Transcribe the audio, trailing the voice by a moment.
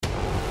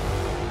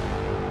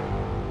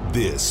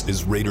This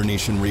is Raider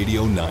Nation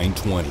Radio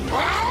 920.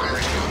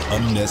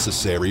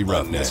 Unnecessary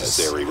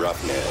roughness.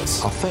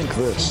 I think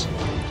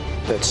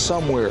that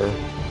somewhere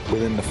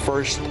within the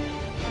first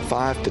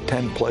 5 to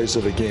 10 plays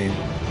of the game,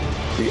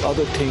 the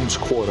other team's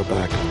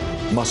quarterback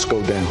must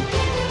go down.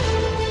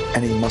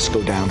 And he must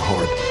go down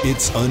hard.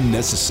 It's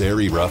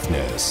Unnecessary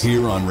Roughness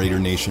here on Raider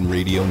Nation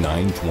Radio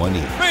 920.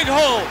 Big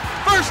hole,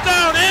 first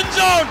down, end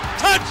zone,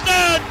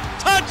 touchdown,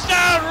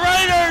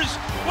 Raiders!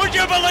 Would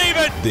you believe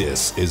it?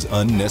 This is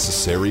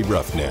Unnecessary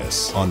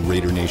Roughness on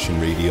Raider Nation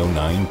Radio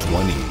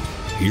 920.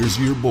 Here's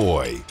your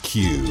boy,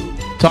 Q.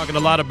 Talking a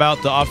lot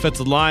about the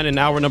offensive line in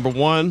hour number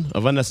 1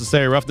 of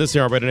Unnecessary Roughness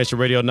here on Raider Nation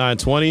Radio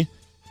 920.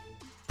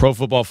 Pro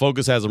Football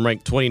Focus has them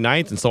ranked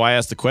 29th, and so I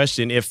asked the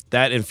question, if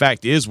that in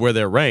fact is where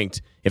they're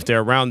ranked, if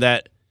they're around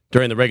that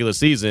during the regular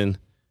season,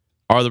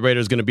 are the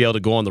Raiders going to be able to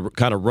go on the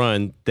kind of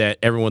run that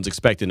everyone's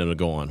expecting them to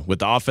go on? With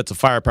the offensive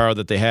firepower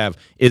that they have,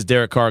 is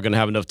Derek Carr going to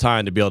have enough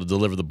time to be able to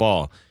deliver the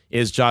ball?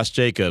 Is Josh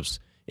Jacobs,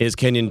 is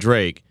Kenyon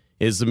Drake,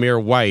 is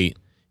Zamir White,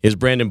 is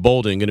Brandon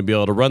Bolden going to be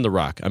able to run the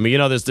rock? I mean,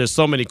 there's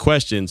so many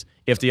questions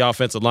if the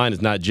offensive line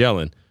is not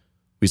gelling.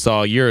 We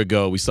saw a year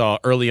ago, we saw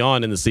early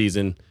on in the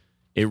season,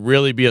 it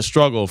really be a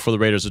struggle for the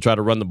Raiders to try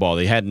to run the ball.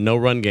 They had no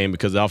run game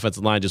because the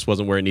offensive line just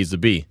wasn't where it needs to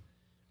be.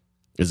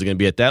 Is it going to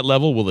be at that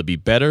level? Will it be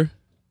better?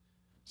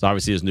 So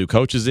obviously there's new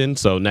coaches in,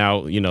 so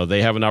now,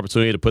 they have an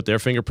opportunity to put their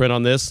fingerprint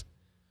on this.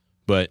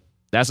 But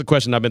that's a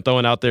question I've been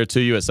throwing out there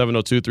to you at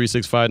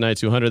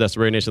 702-365-9200. That's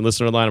the Raider Nation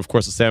listener line. Of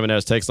course, the Salmon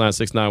Ash text line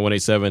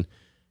 69187,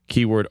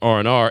 keyword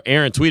R&R.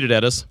 Aaron tweeted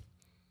at us,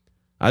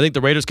 I think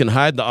the Raiders can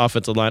hide the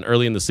offensive line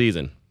early in the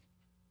season.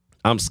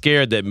 I'm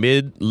scared that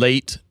mid to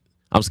late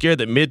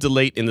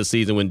in the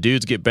season, when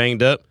dudes get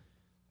banged up,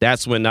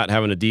 that's when not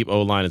having a deep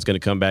O-line is going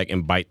to come back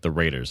and bite the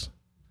Raiders.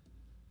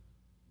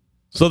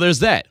 So there's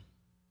that.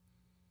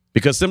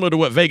 Because similar to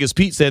what Vegas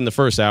Pete said in the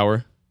first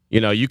hour,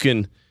 you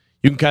can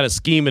kind of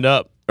scheme it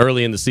up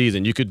early in the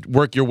season. You could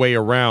work your way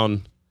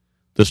around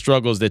the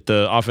struggles that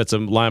the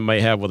offensive line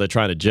might have while they're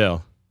trying to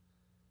gel.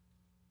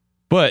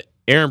 But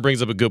Aaron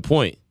brings up a good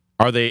point.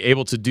 Are they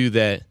able to do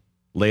that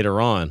later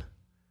on,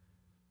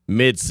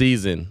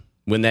 mid-season,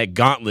 when that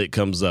gauntlet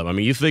comes up? I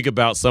mean, you think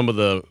about some of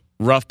the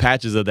rough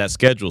patches of that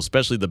schedule,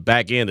 especially the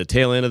back end, the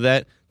tail end of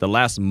that, the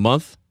last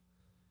month,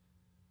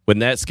 when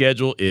that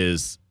schedule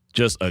is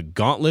just a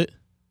gauntlet.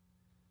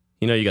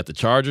 You got the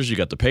Chargers, you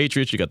got the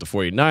Patriots, you got the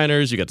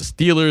 49ers, you got the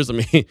Steelers. I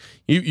mean,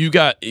 you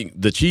got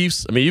the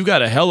Chiefs. I mean, you've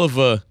got a hell of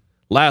a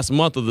last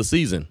month of the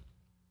season.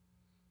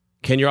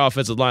 Can your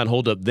offensive line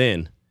hold up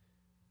then?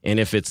 And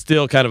if it's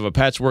still kind of a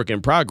patchwork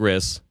in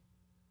progress,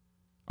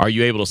 are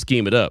you able to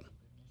scheme it up?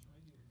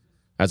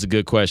 That's a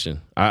good question.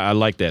 I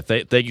like that.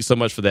 Thank you so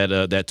much for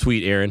that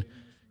tweet, Aaron.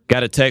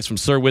 Got a text from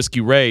Sir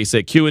Whiskey Ray. He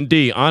said,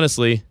 Q&D,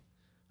 honestly,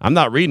 I'm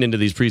not reading into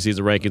these preseason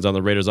rankings on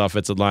the Raiders'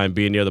 offensive line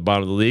being near the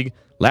bottom of the league.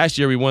 Last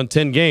year, we won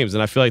 10 games,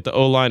 and I feel like the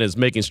O-line is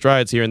making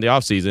strides here in the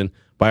offseason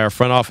by our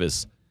front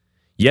office.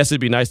 Yes, it'd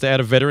be nice to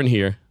add a veteran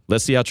here.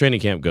 Let's see how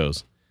training camp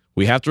goes.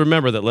 We have to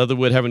remember that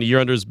Leatherwood having a year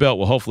under his belt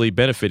will hopefully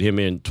benefit him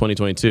in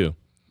 2022.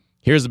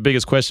 Here's the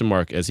biggest question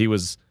mark, as he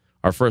was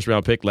our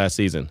first-round pick last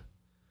season.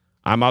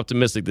 I'm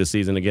optimistic this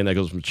season. Again, that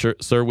goes from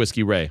Sir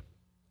Whiskey Ray.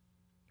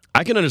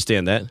 I can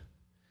understand that.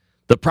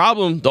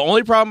 The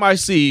only problem I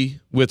see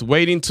with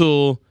waiting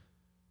till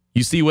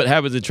you see what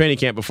happens in training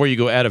camp before you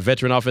go add a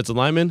veteran offensive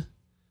lineman,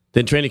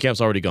 then training camp's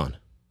already gone.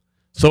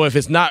 So if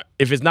it's not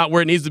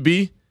where it needs to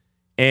be,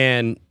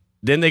 and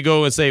then they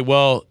go and say,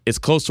 well, it's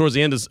close towards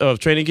the end of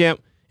training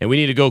camp, and we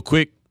need to go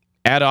quick,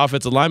 add an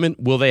offensive lineman,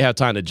 will they have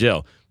time to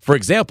gel? For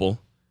example,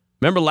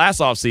 remember last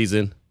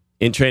offseason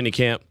in training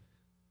camp,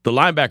 the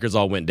linebackers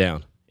all went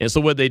down. And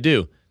so what'd they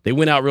do? They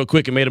went out real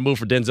quick and made a move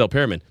for Denzel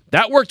Perryman.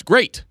 That worked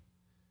great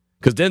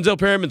because Denzel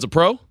Perryman's a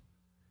pro.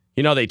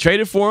 They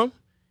traded for him.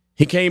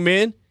 He came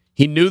in.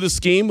 He knew the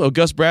scheme of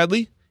Gus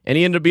Bradley, and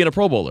he ended up being a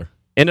Pro Bowler.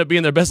 Ended up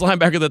being their best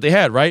linebacker that they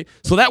had, right?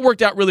 So that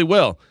worked out really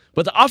well.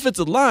 But the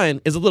offensive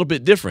line is a little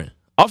bit different.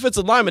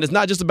 Offensive lineman is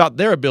not just about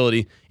their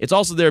ability. It's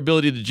also their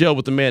ability to gel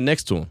with the man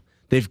next to them.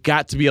 They've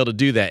got to be able to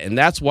do that. And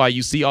that's why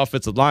you see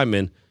offensive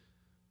linemen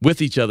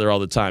with each other all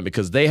the time,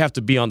 because they have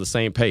to be on the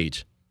same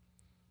page.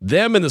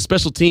 Them and the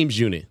special teams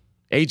unit,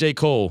 A.J.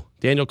 Cole,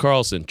 Daniel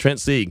Carlson, Trent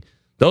Sieg,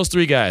 those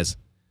three guys,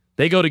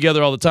 they go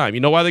together all the time.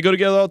 You know why they go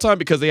together all the time?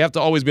 Because they have to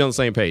always be on the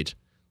same page.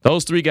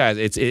 Those three guys,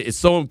 it's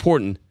so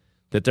important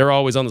that they're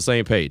always on the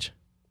same page.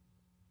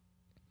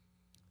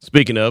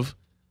 Speaking of,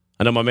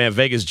 I know my man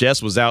Vegas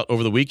Jess was out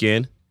over the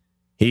weekend.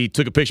 He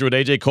took a picture with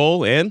A.J.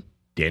 Cole and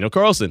Daniel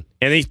Carlson.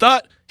 And he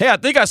thought, hey, I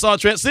think I saw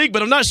Trent Sieg,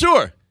 but I'm not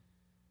sure.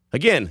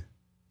 Again,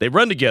 they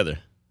run together.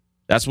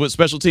 That's what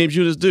special teams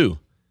units do.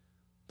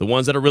 The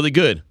ones that are really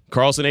good.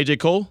 Carlson, A.J.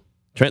 Cole,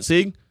 Trent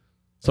Sieg,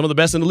 some of the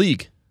best in the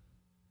league.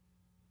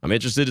 I'm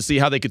interested to see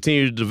how they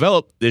continue to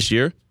develop this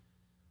year.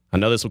 I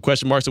know there's some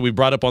question marks that we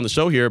brought up on the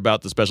show here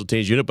about the special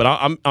teams unit, but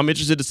I'm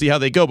interested to see how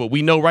they go. But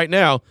we know right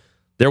now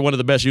they're one of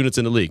the best units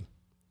in the league.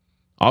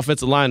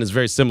 Offensive line is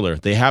very similar.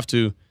 They have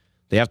to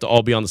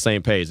all be on the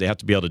same page. They have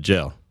to be able to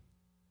gel.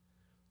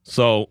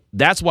 So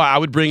that's why I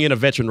would bring in a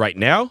veteran right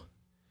now,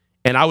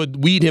 and I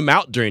would weed him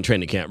out during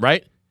training camp,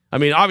 right? I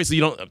mean,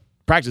 obviously,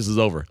 practice is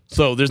over,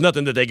 so there's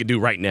nothing that they can do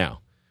right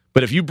now.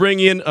 But if you bring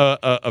in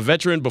a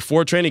veteran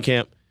before training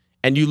camp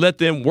and you let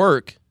them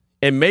work,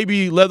 and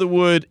maybe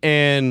Leatherwood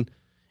and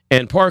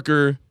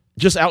Parker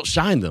just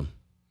outshine them,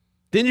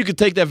 then you could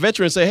take that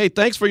veteran and say, hey,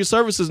 thanks for your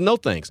services, no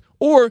thanks.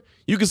 Or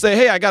you can say,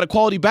 hey, I got a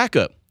quality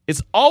backup.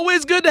 It's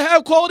always good to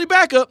have quality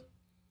backup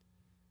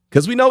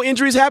because we know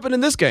injuries happen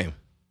in this game.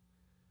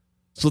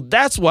 So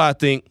that's why I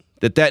think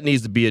that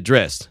needs to be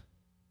addressed.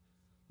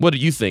 What do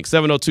you think?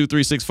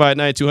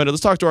 702-365-9200. Let's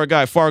talk to our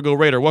guy, Fargo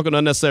Raider. Welcome to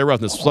Unnecessary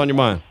Roughness. What's on your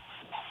mind?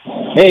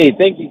 Hey,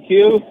 thank you,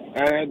 Q.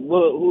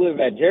 Who is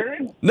that,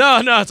 Jared?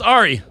 No, it's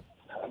Ari.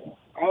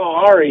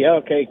 Oh, Ari.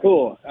 Okay,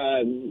 cool.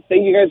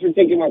 Thank you guys for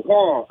taking my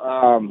call.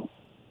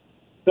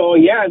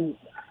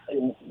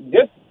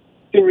 Just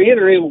to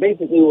reiterate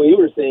basically what you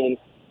were saying,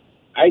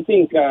 I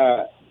think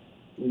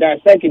that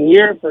second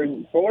year for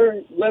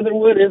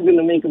Leatherwood is going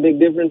to make a big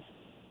difference.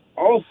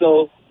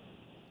 Also,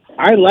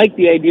 I like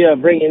the idea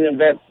of bringing in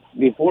vets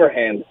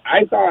beforehand.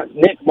 I thought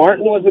Nick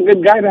Martin was a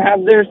good guy to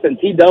have there since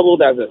he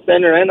doubled as a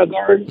center and a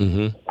guard.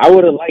 Mm-hmm. I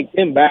would have liked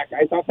him back.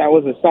 I thought that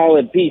was a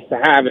solid piece to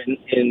have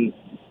in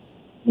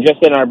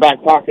our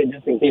back pocket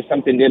just in case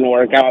something didn't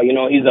work out. You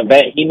know, he's a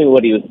vet. He knew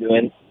what he was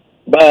doing.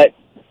 But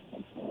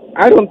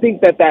I don't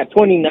think that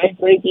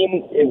 29th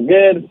ranking is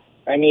good.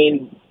 I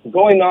mean,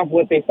 going off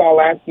what they saw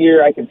last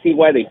year, I can see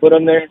why they put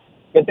him there.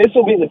 But this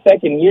will be the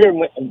second year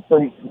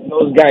for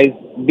those guys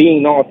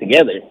being all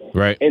together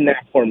in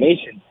that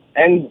formation.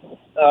 And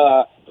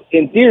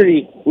in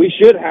theory, we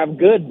should have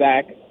Good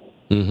back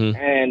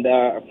and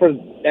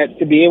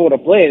to be able to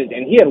play it.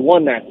 And he had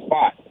won that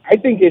spot. I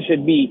think it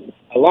should be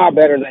a lot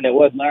better than it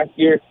was last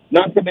year.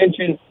 Not to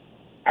mention,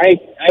 I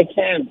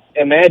can't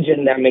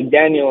imagine that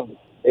McDaniel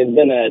is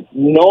going to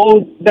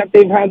know that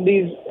they've had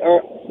these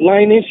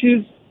line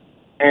issues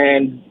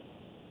and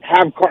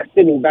have Carr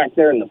sitting back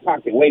there in the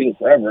pocket waiting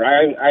forever.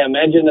 I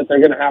imagine that they're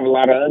going to have a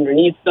lot of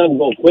underneath stuff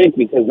go quick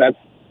because that's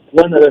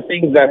one of the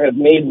things that has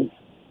made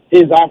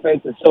his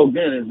offense is so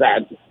good is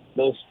that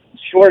those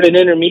short and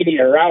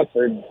intermediate routes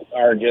are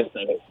just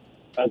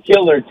a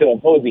killer to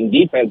opposing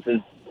defenses.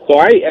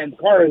 And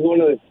Carr is one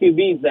of the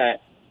QBs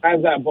that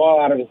has that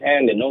ball out of his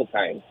hand in no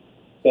time.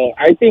 So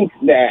I think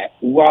that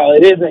while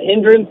it is a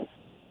hindrance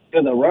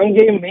to the run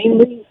game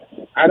mainly,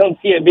 I don't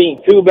see it being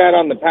too bad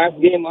on the pass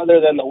game other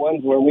than the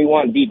ones where we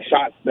want deep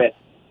shots. But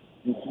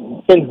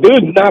since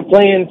Dude's not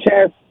playing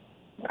chess,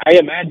 I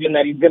imagine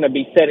that he's going to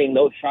be setting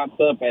those shots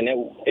up, and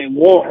it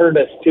won't hurt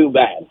us too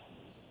bad.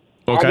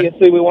 Okay.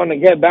 Obviously, we want to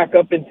get back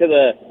up into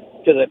the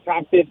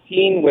top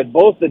 15 with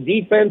both the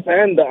defense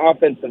and the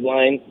offensive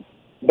line.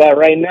 But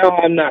right now,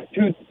 I'm not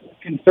too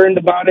concerned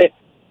about it.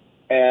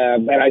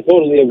 But I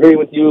totally agree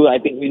with you. I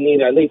think we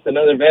need at least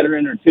another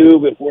veteran or two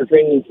before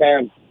training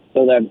camp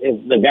so that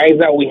if the guys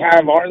that we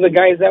have are the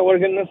guys that we're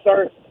going to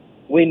start,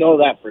 we know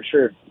that for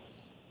sure.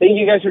 Thank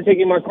you guys for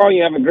taking my call.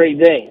 You have a great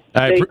day.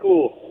 Stay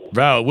cool.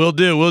 Bro, we'll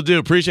do.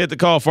 Appreciate the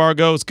call,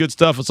 Fargo. It's good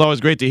stuff. It's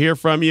always great to hear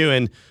from you.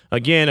 And,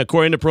 again,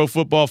 according to Pro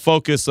Football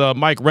Focus,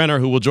 Mike Renner,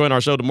 who will join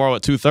our show tomorrow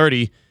at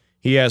 2:30,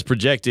 he has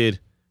projected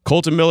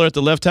Colton Miller at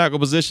the left tackle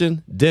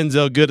position,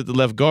 Denzel Good at the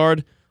left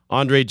guard,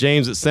 Andre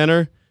James at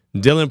center,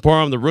 Dylan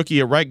Parham, the rookie,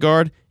 at right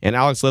guard, and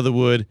Alex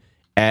Leatherwood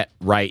at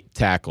right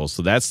tackle.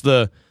 So that's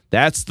the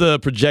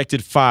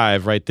projected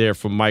 5 right there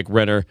from Mike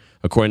Renner,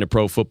 according to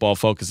Pro Football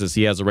Focus, as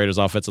he has the Raiders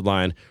offensive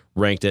line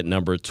ranked at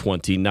number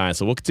 29.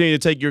 So we'll continue to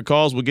take your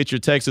calls. We'll get your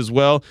texts as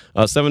well.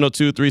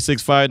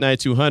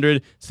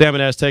 702-365-9200.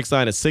 Salmon Ash text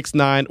line is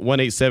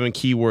 69187,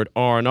 keyword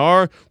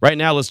R&R. Right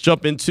now, let's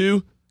jump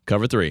into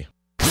Cover 3.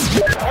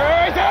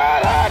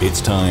 It's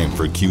time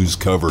for Q's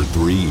Cover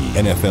 3,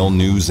 NFL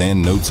news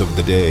and notes of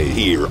the day,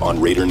 here on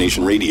Raider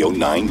Nation Radio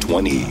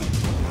 920.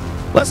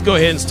 Let's go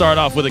ahead and start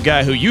off with a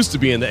guy who used to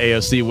be in the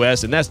AFC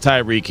West, and that's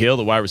Tyreek Hill,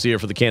 the wide receiver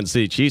for the Kansas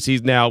City Chiefs.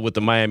 He's now with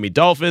the Miami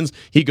Dolphins.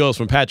 He goes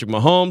from Patrick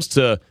Mahomes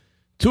to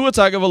Tua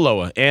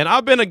Tagovailoa. And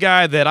I've been a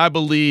guy that I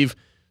believe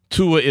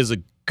Tua is a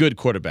good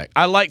quarterback.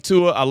 I like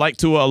Tua. I like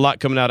Tua a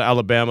lot coming out of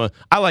Alabama.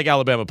 I like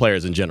Alabama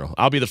players in general.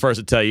 I'll be the first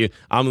to tell you,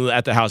 I'm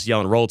at the house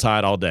yelling Roll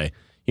Tide all day.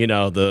 You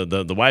know,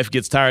 the wife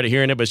gets tired of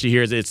hearing it, but she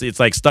hears it. It's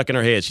like stuck in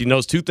her head. She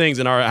knows 2 things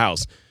in our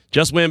house.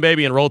 Just win,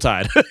 baby, and Roll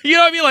Tide. You know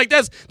what I mean? Like,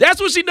 that's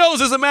what she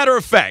knows as a matter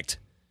of fact.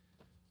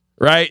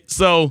 Right?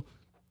 So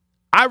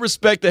I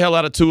respect the hell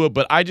out of Tua,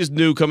 but I just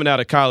knew coming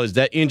out of college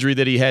that injury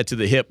that he had to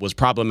the hip was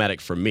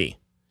problematic for me.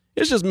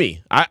 It's just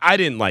me. I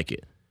didn't like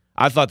it.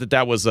 I thought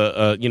that was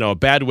a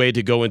bad way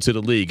to go into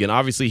the league. And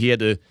obviously he had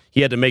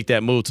to make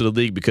that move to the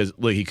league because,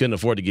 look, he couldn't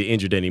afford to get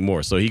injured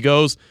anymore. So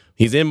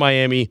he's in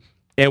Miami,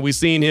 and we've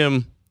seen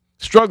him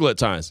struggle at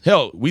times.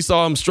 Hell, we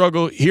saw him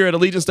struggle here at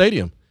Allegiant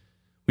Stadium.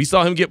 We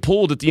saw him get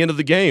pulled at the end of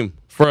the game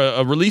for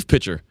a relief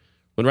pitcher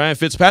when Ryan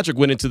Fitzpatrick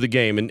went into the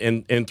game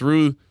and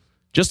threw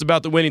just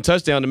about the winning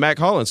touchdown to Mac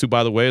Hollins, who,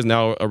 by the way, is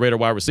now a Raider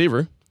wide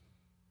receiver.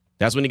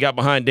 That's when he got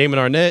behind Damon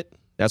Arnett.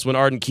 That's when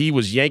Arden Key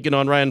was yanking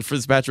on Ryan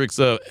Fitzpatrick's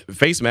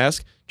face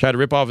mask, tried to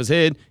rip off his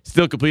head,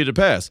 still completed a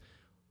pass.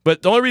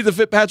 But the only reason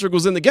Fitzpatrick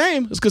was in the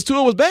game is because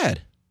Tua was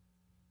bad.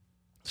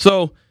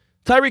 So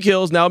Tyreek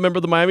Hill is now a member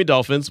of the Miami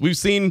Dolphins. We've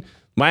seen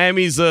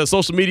Miami's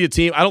social media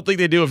team. I don't think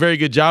they do a very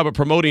good job of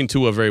promoting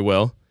Tua very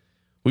well.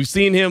 We've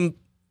seen him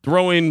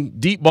throwing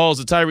deep balls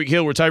at Tyreek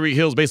Hill where Tyreek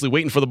Hill is basically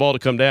waiting for the ball to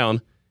come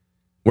down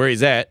where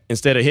he's at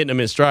instead of hitting him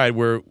in stride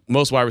where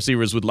most wide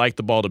receivers would like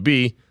the ball to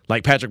be,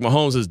 like Patrick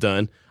Mahomes has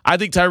done. I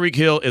think Tyreek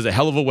Hill is a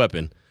hell of a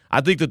weapon.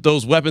 I think that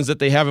those weapons that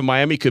they have in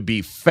Miami could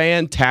be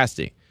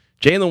fantastic.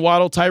 Jalen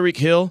Waddle, Tyreek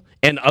Hill,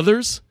 and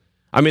others,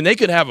 I mean, they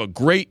could have a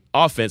great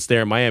offense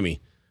there in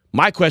Miami.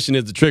 My question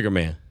is the trigger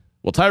man.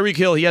 Well, Tyreek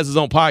Hill, he has his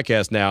own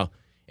podcast now,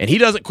 and he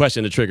doesn't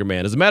question the trigger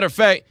man. As a matter of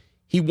fact,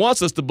 he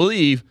wants us to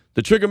believe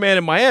the trigger man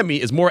in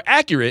Miami is more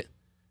accurate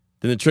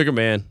than the trigger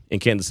man in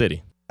Kansas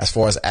City. As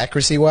far as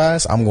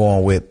accuracy-wise, I'm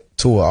going with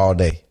Tua all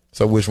day.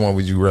 So which one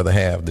would you rather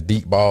have? The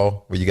deep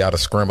ball where you got to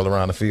scramble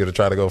around the field to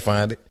try to go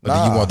find it? Or do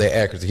you want that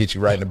accuracy to hit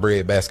you right in the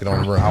bread basket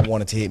on the run? I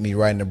want it to hit me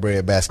right in the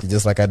bread basket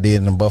just like I did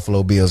in the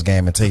Buffalo Bills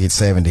game and take it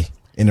 70.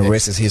 And the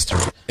rest is history.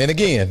 And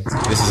again,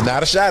 this is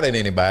not a shot at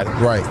anybody.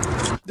 Right.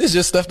 This is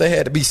just stuff that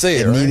had to be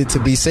said. It needed to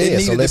be said.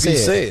 It needed to be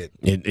said.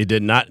 It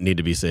did not need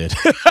to be said.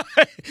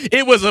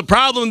 It was a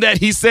problem that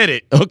he said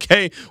it,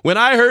 okay? When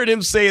I heard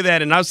him say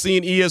that, and I've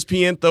seen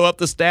ESPN throw up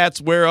the stats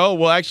where,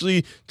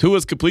 actually,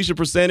 Tua's completion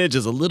percentage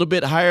is a little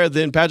bit higher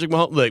than Patrick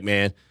Mahomes. Look,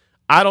 man,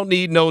 I don't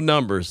need no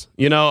numbers.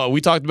 You know,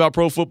 we talked about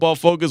Pro Football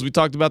Focus. We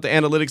talked about the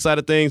analytics side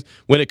of things.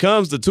 When it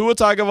comes to Tua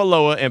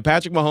Tagovailoa and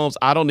Patrick Mahomes,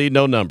 I don't need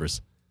no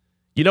numbers.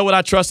 You know what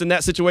I trust in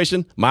that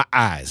situation? My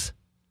eyes.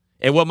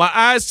 And what my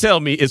eyes tell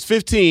me is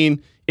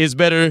 15 is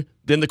better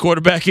than the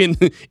quarterback in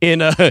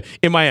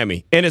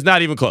Miami. And it's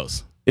not even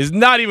close. It's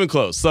not even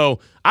close. So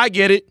I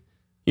get it.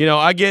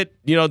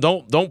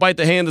 Don't bite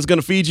the hand that's going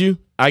to feed you.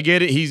 I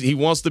get it. He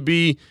wants to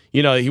be,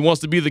 he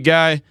wants to be the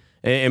guy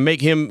and make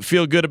him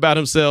feel good about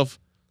himself.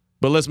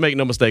 But let's make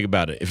no mistake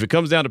about it. If it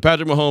comes down to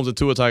Patrick Mahomes and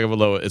Tua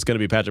Tagovailoa, it's going to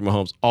be Patrick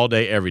Mahomes all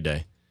day, every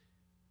day.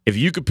 If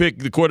you could pick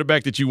the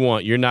quarterback that you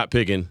want, you're not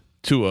picking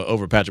Tua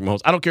over Patrick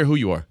Mahomes. I don't care who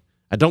you are.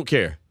 I don't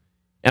care.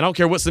 And I don't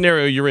care what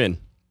scenario you're in.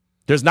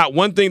 There's not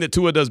one thing that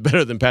Tua does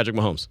better than Patrick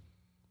Mahomes.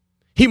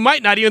 He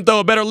might not even throw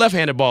a better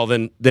left-handed ball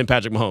than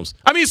Patrick Mahomes.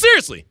 I mean,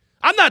 seriously.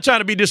 I'm not trying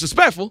to be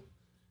disrespectful,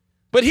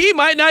 but he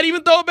might not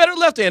even throw a better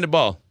left-handed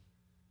ball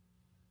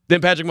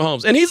than Patrick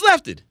Mahomes. And he's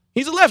lefted.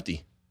 He's a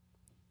lefty.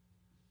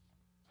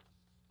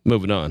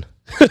 Moving on.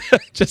 I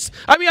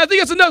think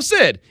that's enough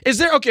said.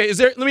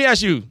 Let me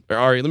ask you,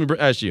 Ari,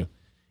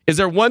 is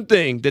there one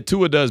thing that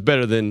Tua does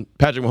better than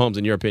Patrick Mahomes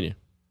in your opinion?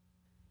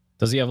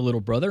 Does he have a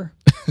little brother?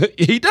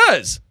 He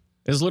does.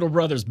 His little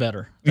brother's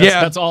better.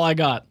 That's all I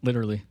got,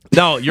 literally.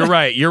 No, you're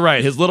right. You're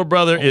right. His little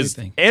brother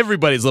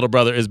everybody's little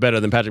brother is better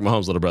than Patrick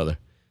Mahomes' little brother.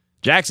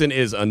 Jackson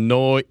is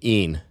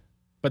annoying.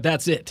 But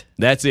that's it.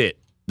 That's it.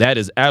 That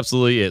is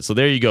absolutely it. So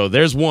there you go.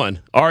 There's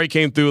one. Ari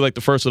came through like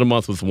the first of the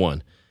month with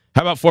one.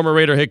 How about former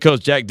Raider head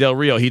coach Jack Del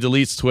Rio? He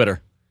deletes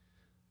Twitter.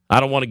 I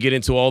don't want to get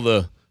into all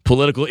the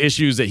political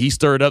issues that he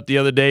stirred up the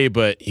other day,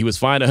 but he was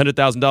fined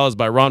 $100,000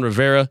 by Ron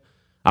Rivera.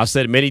 I've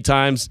said many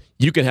times,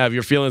 you can have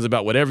your feelings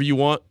about whatever you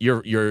want.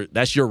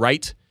 That's your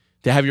right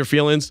to have your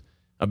feelings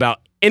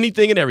about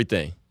anything and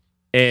everything.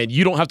 And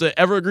you don't have to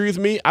ever agree with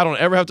me. I don't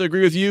ever have to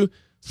agree with you.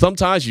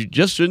 Sometimes you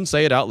just shouldn't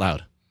say it out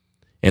loud.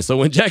 And so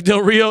when Jack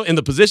Del Rio, in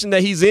the position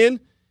that he's in,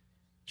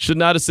 should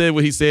not have said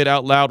what he said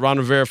out loud. Ron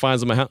Rivera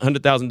fines him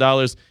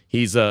 $100,000.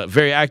 He's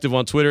very active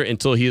on Twitter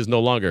until he is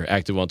no longer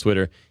active on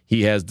Twitter.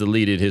 He has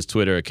deleted his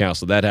Twitter account.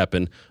 So that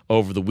happened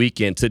over the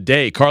weekend.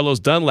 Today, Carlos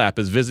Dunlap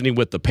is visiting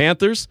with the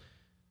Panthers.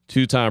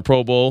 Two-time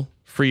Pro Bowl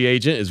free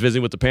agent is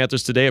visiting with the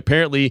Panthers today.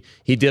 Apparently,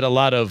 he did a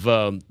lot of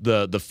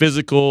the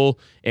physical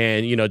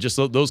and just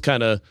those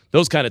kind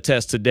of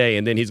tests today,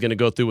 and then he's going to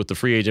go through with the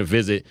free agent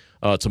visit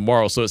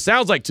tomorrow. So it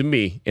sounds like to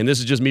me, and this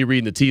is just me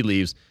reading the tea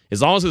leaves,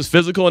 as long as his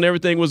physical and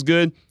everything was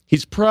good,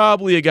 he's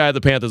probably a guy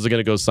the Panthers are going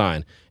to go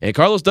sign. And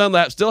Carlos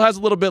Dunlap still has a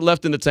little bit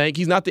left in the tank.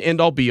 He's not the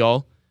end-all,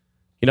 be-all.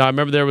 I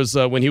remember there was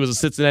when he was a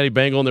Cincinnati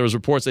Bengal, and there was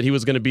reports that he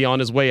was going to be on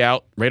his way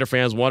out. Raider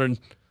fans wanted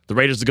the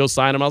Raiders to go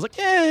sign him. I was like,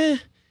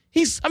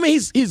 He's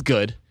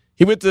good.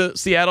 He went to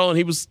Seattle and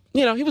he was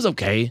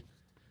okay.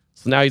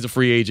 So now he's a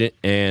free agent,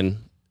 and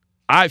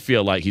I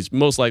feel like he's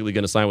most likely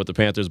going to sign with the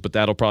Panthers, but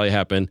that'll probably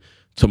happen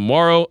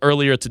tomorrow.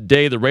 Earlier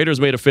today, the Raiders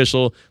made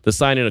official the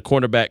signing of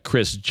cornerback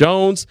Chris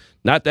Jones.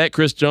 Not that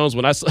Chris Jones.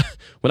 When I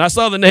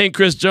saw the name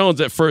Chris Jones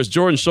at first,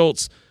 Jordan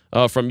Schultz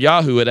from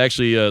Yahoo had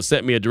actually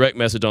sent me a direct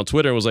message on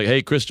Twitter and was like,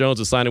 "Hey, Chris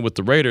Jones is signing with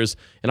the Raiders,"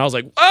 and I was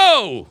like,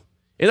 "Whoa!"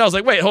 And I was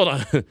like, "Wait, hold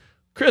on."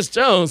 Chris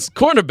Jones,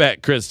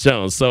 cornerback Chris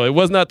Jones. So it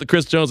was not the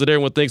Chris Jones that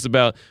everyone thinks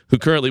about who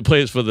currently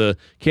plays for the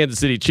Kansas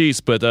City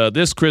Chiefs, but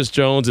this Chris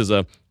Jones is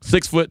a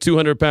 6',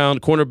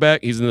 200-pound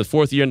cornerback. He's in the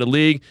fourth year in the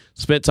league,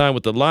 spent time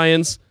with the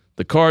Lions,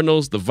 the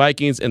Cardinals, the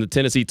Vikings, and the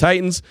Tennessee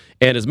Titans.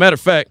 And as a matter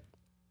of fact,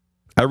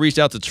 I reached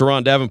out to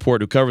Teron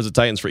Davenport, who covers the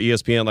Titans for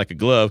ESPN like a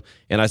glove,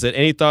 and I said,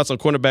 any thoughts on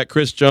cornerback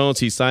Chris Jones?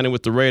 He's signing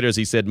with the Raiders.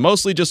 He said,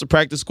 mostly just a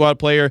practice squad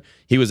player.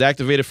 He was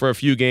activated for a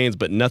few games,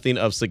 but nothing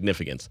of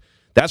significance.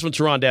 That's from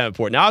Teron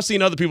Davenport. Now, I've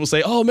seen other people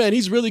say, oh, man,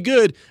 he's really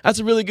good. That's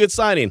a really good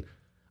signing.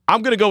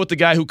 I'm going to go with the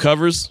guy who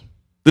covers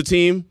the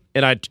team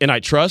and I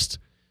trust.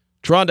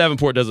 Teron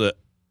Davenport does an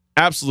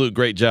absolute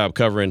great job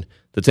covering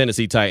the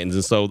Tennessee Titans.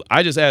 And so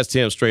I just asked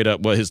him straight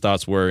up what his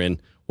thoughts were,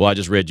 and, well, I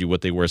just read you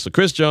what they were. So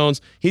Chris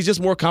Jones, he's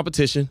just more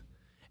competition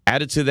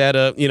added to that,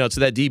 to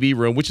that DB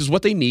room, which is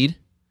what they need.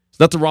 There's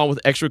nothing wrong with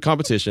extra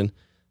competition.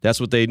 That's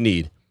what they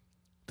need.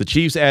 The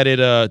Chiefs added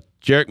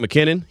Jerick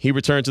McKinnon. He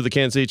returned to the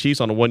Kansas City Chiefs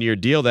on a one-year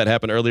deal. That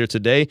happened earlier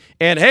today.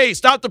 And, hey,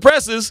 stop the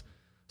presses.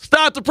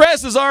 Stop the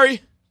presses,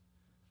 Ari.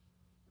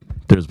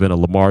 There's been a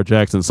Lamar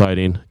Jackson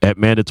sighting at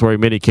mandatory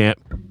minicamp.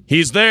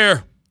 He's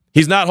there.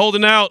 He's not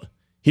holding out.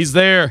 He's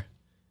there.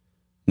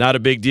 Not a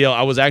big deal.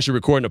 I was actually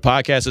recording a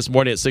podcast this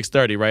morning at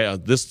 6:30, right?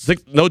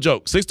 No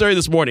joke, 6:30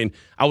 this morning.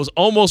 I was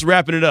almost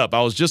wrapping it up.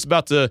 I was just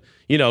about to,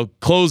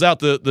 close out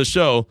the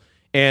show.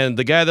 And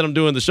the guy that I'm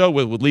doing the show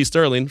with Lee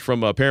Sterling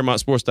from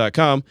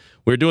ParamountSports.com,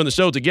 we're doing the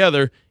show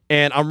together,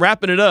 and I'm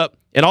wrapping it up.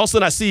 And all of a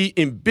sudden I see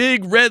in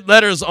big red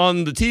letters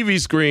on the TV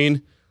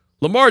screen,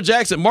 Lamar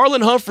Jackson.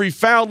 Marlon Humphrey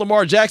found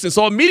Lamar Jackson.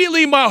 So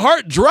immediately my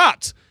heart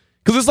dropped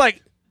because it's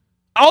like,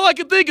 all I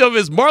could think of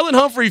is Marlon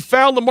Humphrey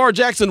found Lamar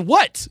Jackson.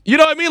 What? You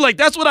know what I mean? Like,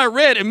 that's what I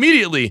read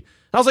immediately.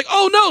 I was like,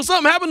 oh, no,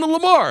 something happened to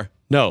Lamar.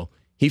 No,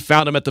 he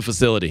found him at the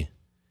facility.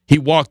 He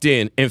walked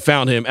in and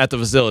found him at the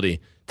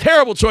facility.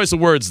 Terrible choice of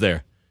words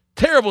there.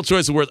 Terrible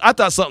choice of words. I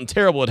thought something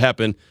terrible had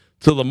happened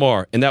to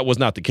Lamar, and that was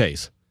not the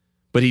case.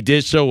 But he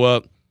did show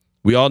up.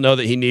 We all know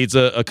that he needs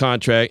a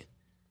contract.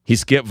 He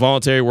skipped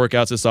voluntary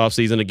workouts this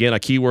offseason. Again, a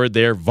key word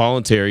there,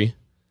 voluntary.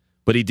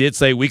 But he did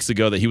say weeks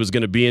ago that he was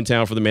going to be in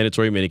town for the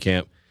mandatory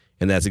minicamp.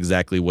 And that's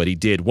exactly what he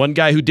did. One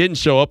guy who didn't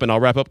show up, and I'll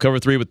wrap up cover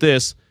 3 with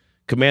this,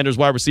 Commanders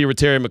wide receiver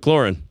Terry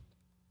McLaurin.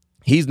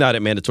 He's not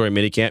at mandatory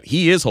minicamp.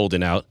 He is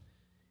holding out.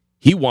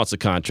 He wants a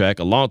contract,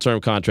 a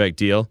long-term contract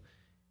deal.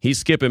 He's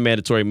skipping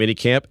mandatory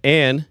minicamp,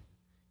 and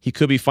he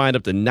could be fined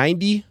up to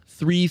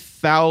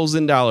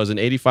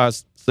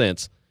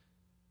 $93,000.85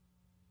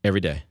 every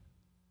day.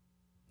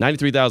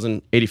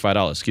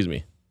 $93,085, excuse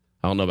me.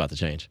 I don't know about the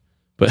change.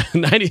 But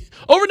over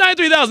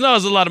 $93,000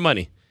 is a lot of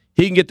money.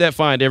 He can get that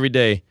fined every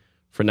day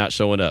for not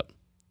showing up.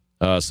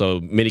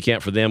 So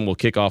minicamp for them will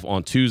kick off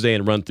on Tuesday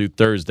and run through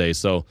Thursday.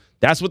 So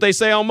that's what they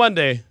say on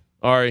Monday,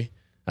 Ari.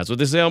 That's what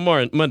they say on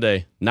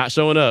Monday. Not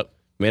showing up,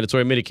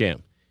 mandatory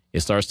minicamp.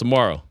 It starts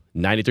tomorrow.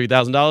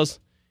 $93,000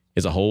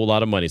 is a whole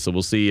lot of money. So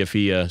we'll see if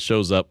he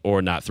shows up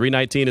or not.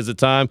 3:19 is the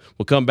time.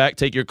 We'll come back,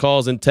 take your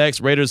calls and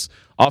texts. Raiders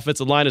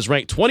offensive line is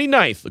ranked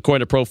 29th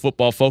according to Pro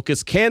Football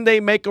Focus. Can they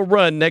make a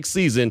run next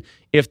season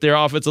if their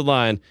offensive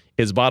line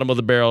is bottom of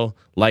the barrel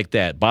like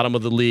that? Bottom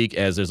of the league,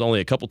 as there's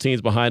only a couple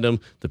teams behind them,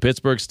 the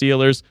Pittsburgh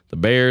Steelers, the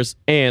Bears,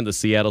 and the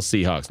Seattle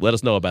Seahawks. Let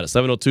us know about it.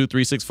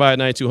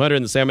 702-365-9200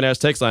 and the Salmon Ash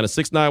text line is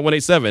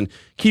 69187,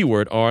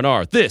 keyword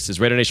R&R. This is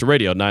Raider Nation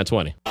Radio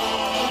 920.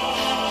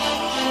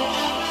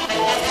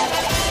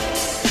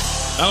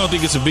 I don't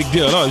think it's a big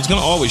deal at all. He's going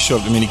to always show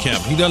up to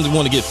minicamp. He doesn't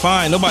want to get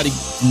fined. Nobody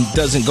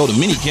doesn't go to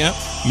minicamp.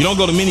 You don't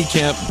go to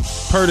minicamp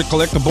per the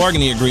collective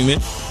bargaining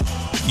agreement.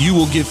 You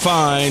will get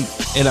fined,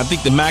 and I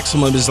think the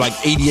maximum is like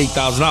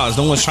 $88,000.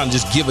 No one's trying to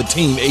just give a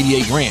team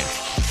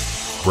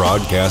 $88,000.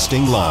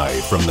 Broadcasting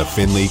live from the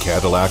Finley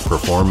Cadillac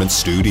Performance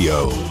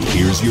Studio.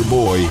 Here's your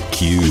boy,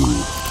 Q.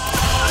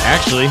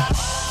 Actually,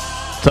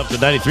 it's up to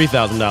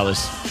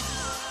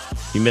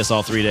 $93,000. He missed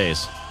all 3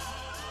 days.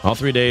 All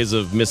 3 days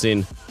of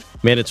missing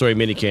mandatory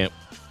minicamp,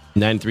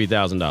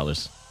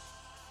 $93,000.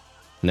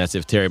 And that's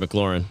if Terry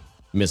McLaurin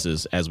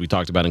misses, as we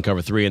talked about in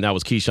cover 3. And that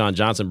was Keyshawn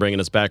Johnson bringing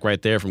us back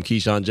right there from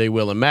Keyshawn, J.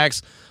 Will, and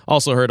Max.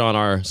 Also heard on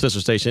our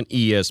sister station,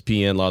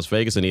 ESPN Las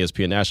Vegas and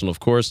ESPN National, of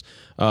course.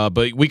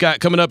 But we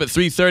got coming up at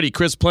 3:30,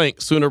 Chris Plank,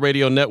 Sooner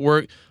Radio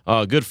Network,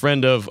 a good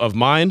friend of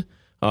mine.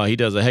 He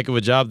does a heck of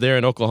a job there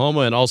in Oklahoma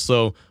and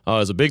also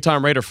is a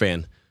big-time Raider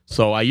fan.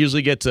 So I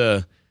usually get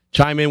to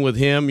chime in with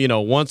him,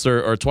 once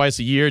or twice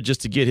a year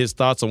just to get his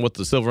thoughts on what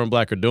the Silver and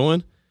Black are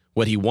doing,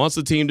 what he wants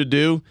the team to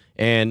do.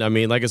 And, I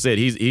mean, like I said,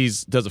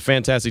 he's does a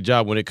fantastic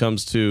job when it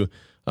comes to,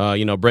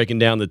 breaking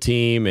down the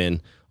team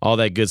and all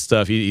that good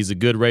stuff. He's a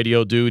good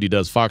radio dude. He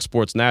does Fox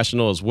Sports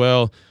National as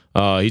well.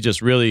 He's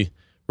just really,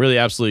 really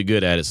absolutely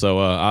good at it. So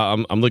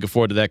I'm looking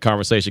forward to that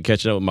conversation,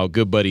 catching up with my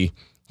good buddy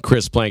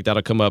Chris Plank.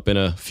 That'll come up in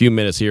a few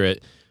minutes here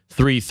at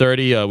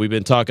 3:30. We've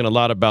been talking a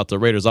lot about the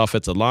Raiders'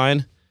 offensive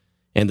line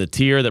and the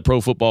tier that Pro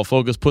Football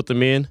Focus put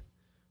them in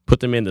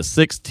the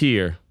 6th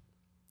tier,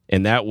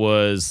 and that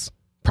was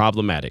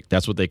problematic.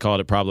 That's what they called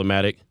it,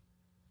 problematic.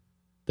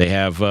 They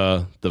have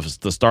the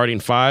starting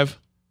 5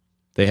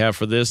 they have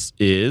for this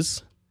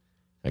is,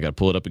 I got to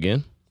pull it up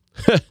again,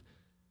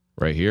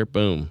 right here,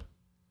 boom.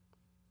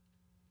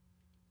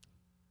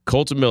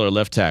 Colton Miller,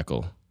 left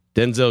tackle.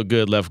 Denzel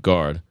Good, left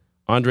guard.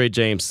 Andre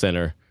James,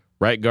 center.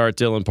 Right guard,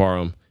 Dylan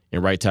Parham,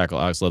 and right tackle,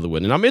 Alex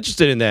Leatherwood. And I'm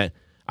interested in that.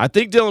 I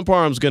think Dylan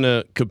Parham's going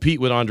to compete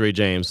with Andre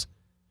James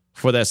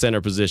for that center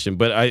position.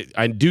 But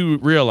I do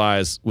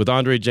realize with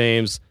Andre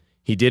James,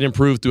 he did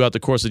improve throughout the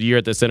course of the year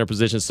at that center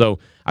position. So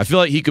I feel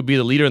like he could be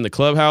the leader in the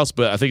clubhouse,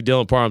 but I think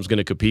Dylan Parham's going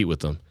to compete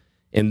with him.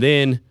 And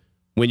then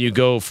when you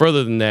go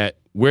further than that,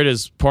 where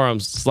does Parham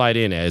slide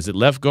in at? Is it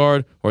left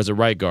guard or is it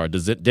right guard?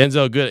 Does it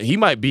Denzel Good?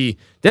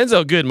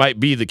 Denzel Good might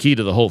be the key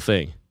to the whole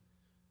thing,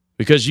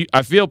 because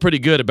I feel pretty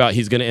good about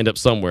he's going to end up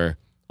somewhere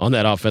on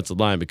that offensive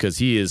line, because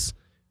he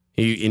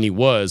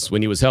was,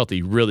 when he was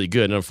healthy, really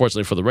good. And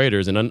unfortunately for the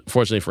Raiders, and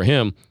unfortunately for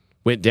him,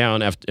 went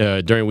down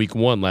during week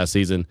 1 last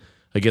season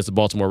against the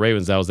Baltimore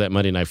Ravens. That was that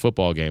Monday Night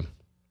Football game.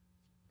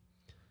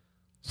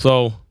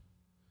 So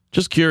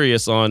just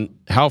curious on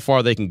how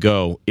far they can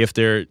go if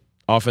their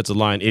offensive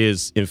line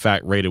is, in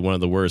fact, rated one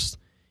of the worst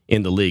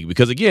in the league.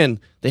 Because, again,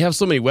 they have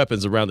so many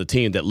weapons around the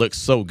team that look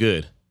so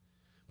good.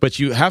 But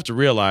you have to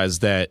realize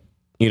that,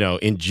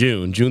 in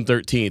June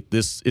 13th,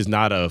 this is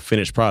not a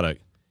finished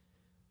product.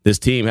 This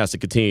team has to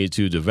continue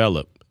to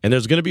develop. And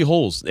there's going to be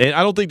holes. And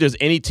I don't think there's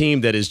any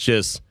team that is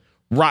just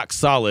rock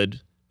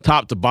solid,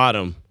 top to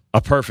bottom, a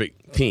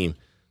perfect team.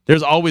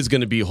 There's always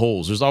going to be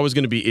holes. There's always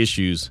going to be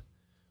issues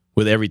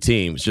with every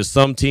team. It's just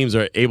some teams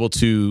are able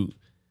to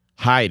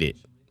hide it,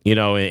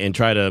 and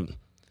try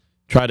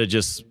to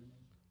just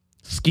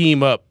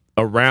scheme up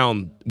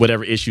around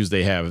whatever issues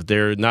they have. If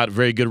they're not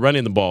very good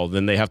running the ball,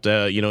 then they have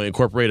to,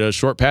 incorporate a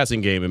short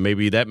passing game, and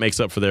maybe that makes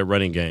up for their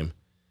running game.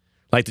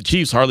 Like the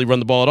Chiefs hardly run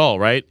the ball at all,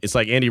 right? It's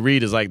like Andy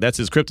Reid is like, that's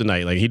his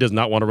kryptonite. Like, he does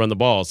not want to run the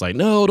ball. It's like,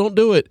 no, don't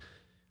do it.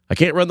 I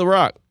can't run the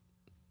rock.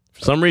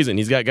 For some reason,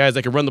 he's got guys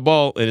that can run the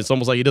ball, and it's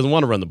almost like he doesn't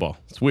want to run the ball.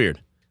 It's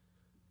weird.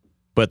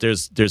 But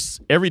there's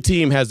every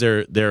team has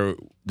their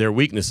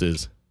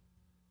weaknesses,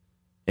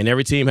 and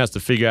every team has to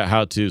figure out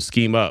how to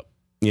scheme up,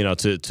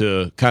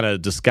 to kind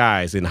of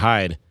disguise and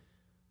hide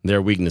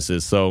their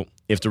weaknesses. So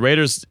if the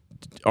Raiders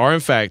are, in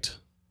fact,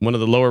 one of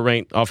the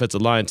lower-ranked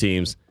offensive line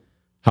teams,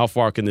 how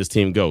far can this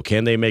team go?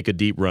 Can they make a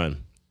deep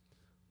run?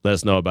 Let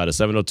us know about it.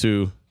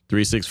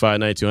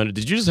 702-365-9200.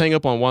 Did you just hang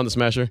up on Juan the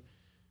Smasher?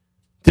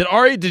 Do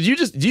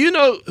you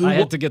know who I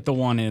had to get the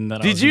one in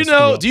that do you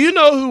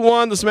know who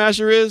Juan the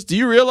Smasher is? Do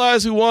you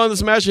realize who Juan the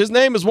Smasher? His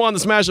name is Juan the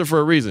Smasher for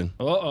a reason.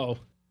 Uh-oh.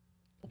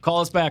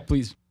 Call us back,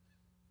 please.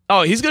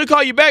 Oh, he's going to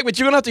call you back, but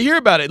you're going to have to hear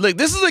about it. Look,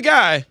 this is a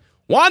guy.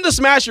 Juan the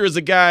Smasher is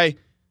a guy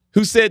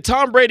who said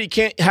Tom Brady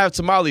can't have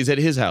tamales at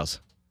his house.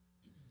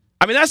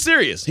 I mean, that's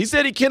serious. He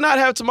said he cannot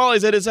have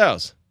tamales at his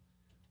house.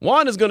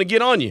 Juan is going to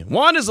get on you.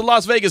 Juan is a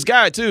Las Vegas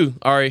guy, too,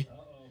 Ari.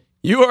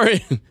 You are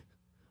in.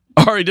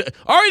 Ari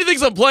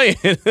thinks I'm playing.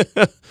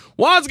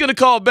 Juan's going to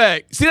call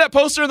back. See that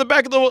poster in the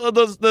back of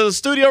the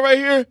studio right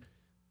here?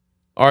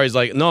 Ari's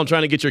like, no, I'm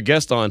trying to get your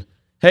guest on.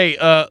 Hey,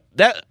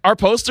 that our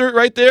poster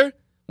right there,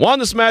 Juan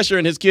the Smasher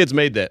and his kids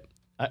made that.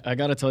 I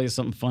got to tell you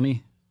something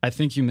funny. I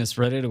think you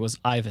misread it. It was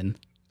Ivan.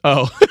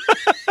 Oh.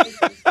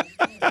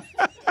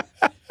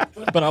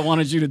 But I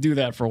wanted you to do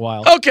that for a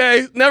while.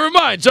 Okay, never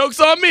mind. Joke's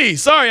on me.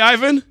 Sorry,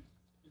 Ivan.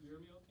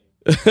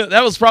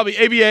 That was probably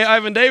ABA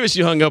Ivan Davis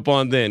you hung up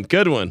on then.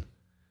 Good one.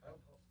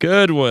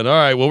 Good one. All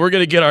right. Well, we're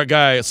going to get our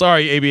guy.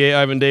 Sorry, ABA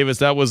Ivan Davis.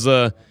 That was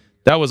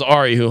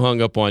Ari who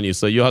hung up on you,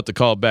 so you'll have to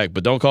call back.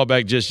 But don't call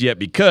back just yet,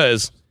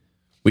 because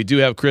we do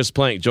have Chris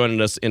Plank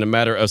joining us in a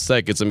matter of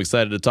seconds. I'm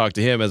excited to talk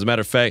to him. As a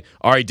matter of fact,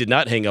 Ari did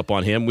not hang up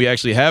on him. We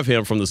actually have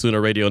him from the Sooner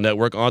Radio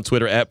Network on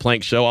Twitter at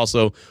Plank Show.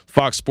 Also,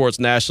 Fox Sports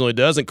Nationally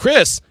does. And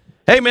Chris,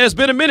 hey, man, it's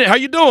been a minute. How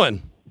you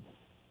doing?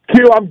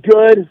 Q, I'm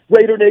good.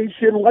 Raider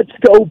Nation, let's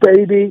go,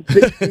 baby.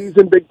 Big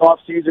season, big off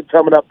season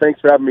coming up.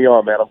 Thanks for having me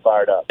on, man. I'm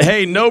fired up.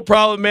 Hey, no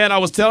problem, man. I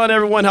was telling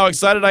everyone how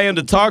excited I am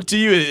to talk to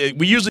you.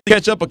 We usually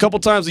catch up a couple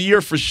times a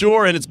year for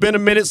sure, and it's been a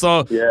minute,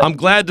 so yeah. I'm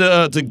glad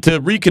to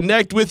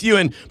reconnect with you.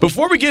 And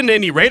before we get into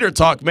any Raider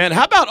talk, man,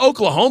 how about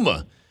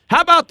Oklahoma?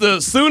 How about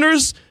the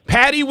Sooners?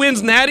 Patty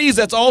wins natties.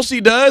 That's all she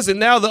does. And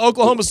now the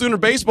Oklahoma Sooner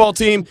baseball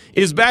team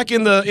is back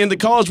in the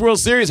College World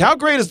Series. How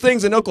great is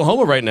things in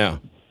Oklahoma right now?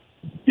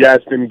 Yeah,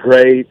 it's been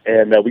great,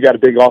 and we got a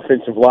big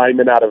offensive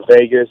lineman out of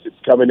Vegas. It's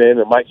coming in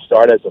and might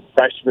start as a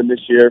freshman this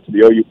year for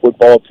the OU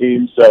football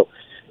team. So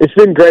it's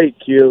been great,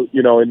 Q.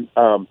 In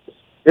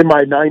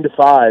my 9 to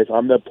 5,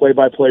 I'm the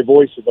play-by-play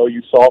voice of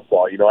OU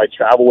softball. I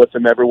travel with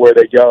them everywhere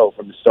they go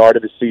from the start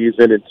of the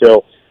season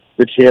until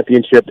the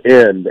championship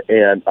end,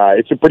 and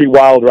it's a pretty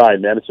wild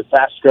ride, man. It's a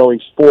fast-growing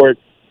sport.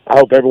 I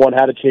hope everyone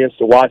had a chance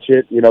to watch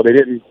it. They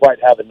didn't quite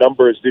have the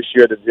numbers this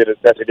year that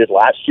they did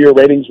last year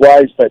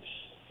ratings-wise, but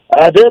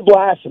they're a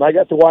blast, and I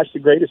got to watch the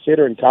greatest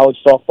hitter in college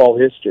softball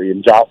history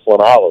in Jocelyn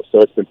Alo.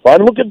 So it's been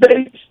fun. Look at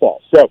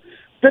baseball. So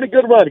it's been a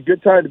good run, a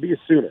good time to be a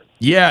Sooner.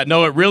 Yeah,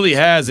 no, it really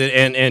has.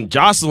 And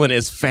Jocelyn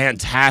is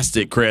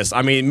fantastic, Chris.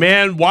 I mean,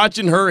 man,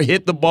 watching her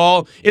hit the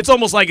ball, it's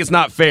almost like it's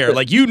not fair.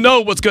 Like,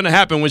 what's going to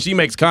happen when she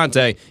makes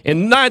contact,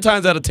 and 9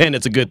 times out of 10,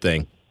 it's a good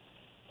thing.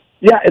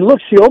 Yeah, and look,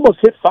 she almost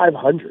hit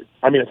 500.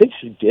 I mean, I think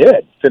she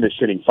did finish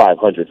hitting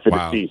 500 for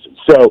the season.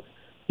 So,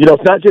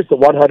 it's not just the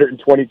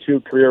 122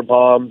 career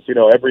bombs,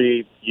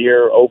 every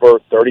year over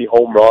 30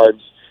 home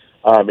runs.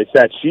 It's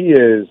that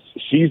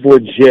she's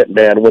legit,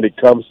 man, when it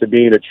comes to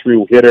being a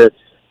true hitter.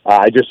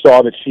 I just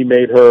saw that she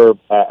made her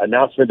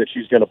announcement that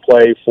she's going to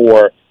play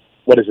for,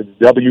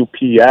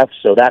 WPF,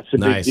 so that's a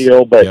big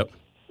deal. But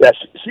yeah,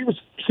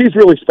 she's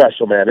really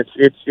special, man.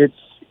 It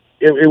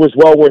was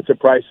well worth the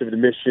price of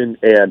admission,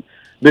 and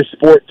this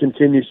sport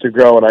continues to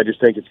grow, and I just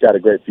think it's got a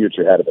great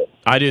future ahead of it.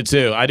 I do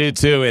too.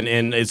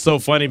 And it's so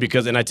funny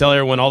because, and I tell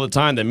everyone all the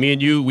time that me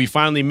and you, we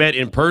finally met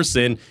in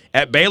person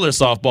at Baylor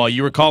softball.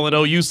 You were calling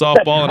OU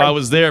softball, and I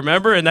was there,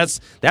 remember? And that's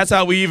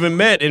how we even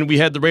met, and we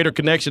had the Raider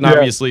connection,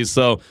 obviously.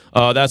 So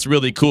that's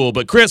really cool.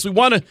 But Chris, I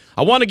want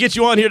to get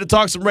you on here to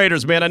talk some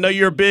Raiders, man. I know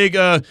you're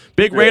a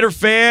big Raider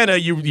fan.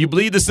 You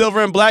bleed the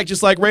silver and black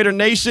just like Raider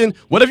Nation.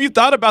 What have you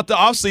thought about the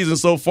offseason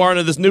so far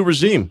under this new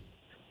regime?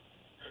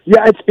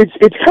 Yeah,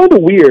 it's kind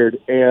of weird,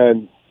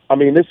 and I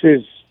mean, this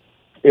is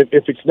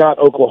if it's not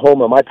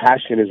Oklahoma, my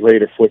passion is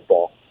Raider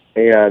football,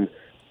 and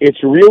it's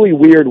really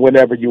weird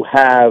whenever you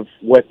have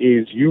what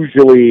is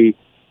usually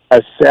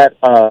a set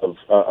of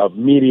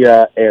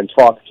media and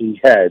talking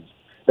heads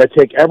that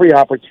take every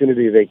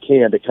opportunity they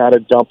can to kind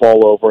of dump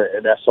all over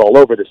and mess all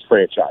over this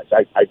franchise.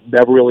 I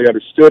never really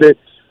understood it.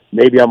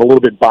 Maybe I'm a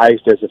little bit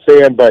biased as a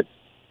fan, but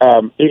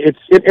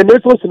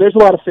there's a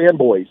lot of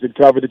fanboys that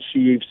cover the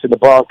Chiefs and the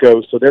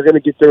Broncos, so they're going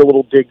to get their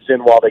little digs in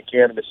while they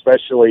can, and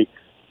especially,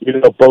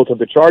 both of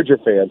the Charger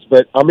fans.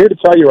 But I'm here to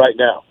tell you right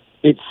now,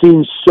 it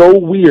seems so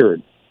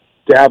weird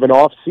to have an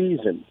off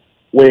season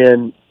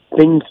when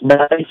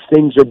nice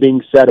things are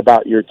being said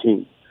about your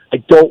team. I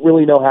don't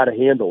really know how to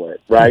handle it,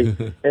 right?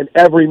 And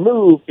every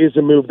move is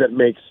a move that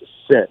makes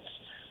sense.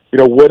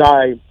 Would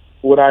I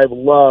have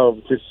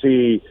loved to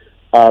see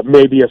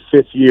maybe a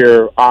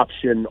fifth-year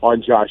option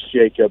on Josh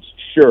Jacobs?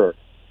 Sure.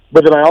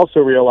 But then I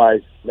also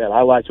realized, man,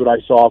 I liked what I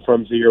saw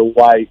from Zahir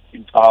White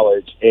in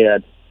college.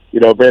 And,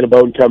 Brandon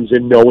Bowden comes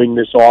in knowing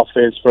this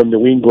offense from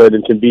New England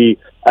and can be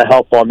a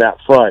help on that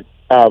front.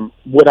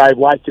 Would I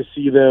like to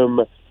see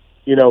them,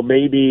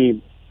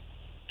 maybe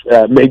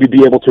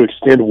be able to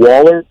extend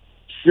Waller?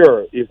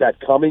 Sure. Is that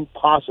coming?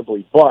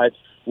 Possibly. But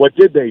what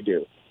did they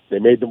do? They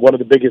made one of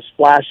the biggest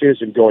splashes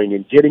in going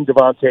and getting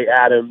Devontae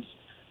Adams.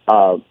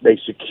 They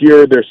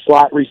secured their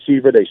slot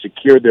receiver. They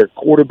secured their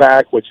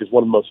quarterback, which is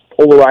one of the most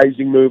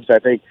polarizing moves, I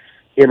think,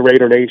 in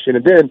Raider Nation.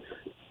 And then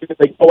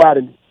they go out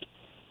and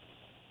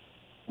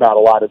not a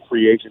lot of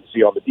free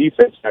agency on the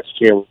defense. That's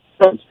Chandler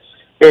Jones.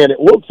 And it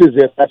looks as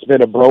if that's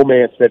been a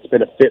bromance that's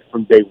been a fit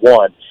from day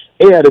one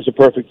and is a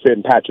perfect fit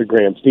in Patrick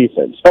Graham's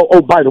defense.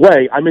 Oh, by the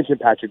way, I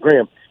mentioned Patrick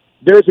Graham.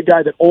 There's a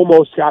guy that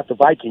almost got the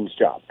Vikings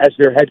job as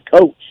their head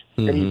coach,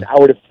 and he's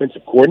our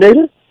defensive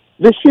coordinator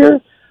this year.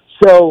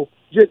 So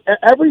just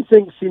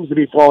everything seems to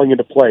be falling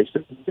into place.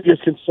 The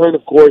biggest concern,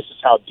 of course, is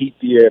how deep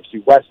the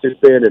AFC West has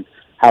been and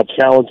how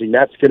challenging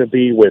that's going to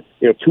be with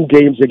 2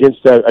 games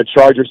against a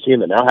Chargers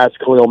team that now has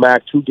Khalil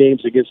Mack, 2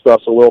 games against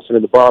Russell Wilson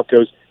and the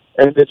Broncos,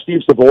 and it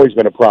seems to have always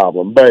been a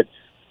problem. But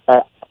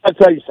I'll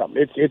tell you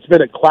something. It's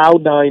been a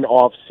cloud nine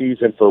off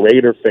season for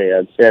Raider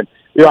fans, and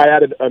I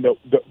added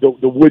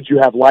the would you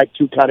have liked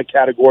to kind of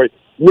category.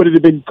 Would it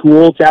have been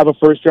cool to have a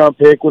first-round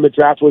pick when the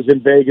draft was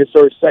in Vegas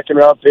or a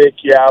second-round pick?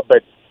 Yeah,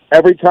 but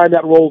every time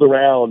that rolled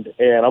around,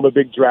 and I'm a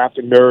big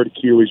drafting nerd,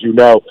 Q, as you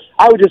know,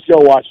 I would just go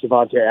watch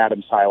Devontae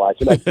Adams highlights,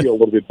 and I'd feel a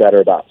little bit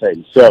better about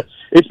things. So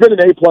it's been an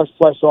A++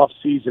 off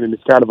season, and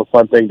it's kind of a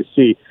fun thing to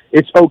see.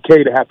 It's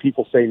okay to have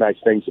people say nice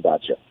things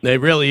about you. It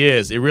really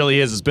is. It really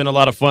is. It's been a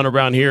lot of fun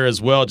around here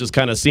as well, just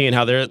kind of seeing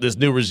how this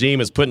new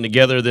regime is putting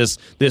together this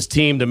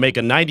team to make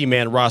a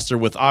 90-man roster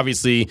with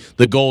obviously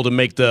the goal to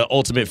make the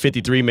ultimate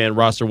 53-man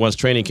roster once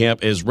training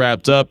camp is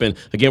wrapped up. And,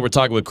 again, we're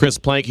talking with Chris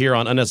Plank here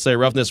on Unnecessary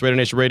Roughness, Raider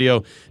Nation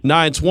Radio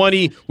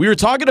 920. We were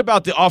talking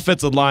about the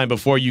offensive line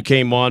before you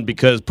came on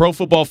because Pro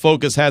Football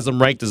Focus has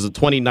them ranked as the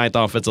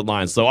 29th offensive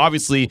line. So,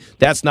 obviously,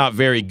 that's not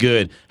very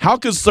good. How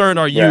concerned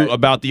are you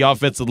about the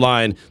offensive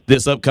line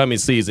this upcoming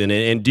season,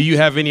 and do you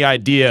have any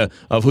idea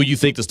of who you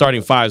think the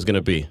starting five is going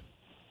to be?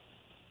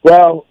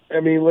 Well,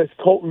 I mean,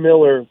 Colton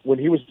Miller, when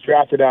he was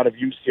drafted out of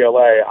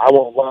UCLA, I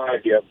won't lie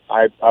to you,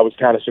 I was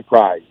kind of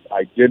surprised.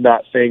 I did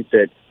not think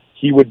that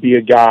he would be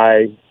a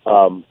guy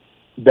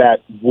that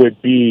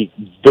would be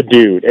the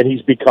dude, and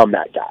he's become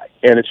that guy.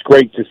 And it's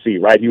great to see,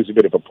 right? He was a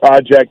bit of a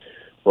project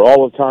for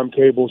all of Tom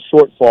Cable's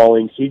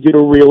shortfallings. He did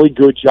a really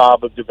good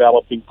job of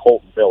developing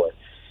Colton Miller.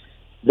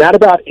 That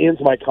about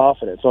ends my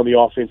confidence on the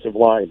offensive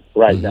line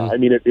right now. I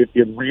mean, it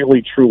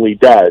really, truly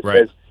does.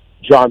 Right. As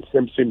John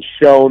Simpson's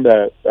shown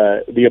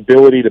the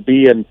ability to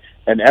be an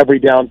every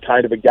down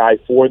kind of a guy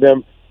for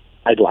them,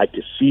 I'd like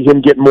to see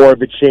him get more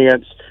of a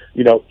chance.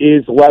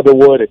 Is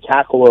Leatherwood a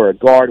tackle or a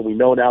guard? We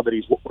know now that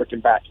he's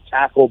working back to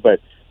tackle, but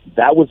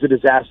that was a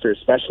disaster,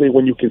 especially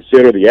when you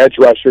consider the edge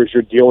rushers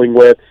you're dealing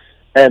with.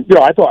 And,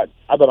 I thought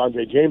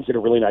Andre James did a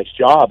really nice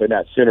job in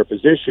that center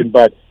position,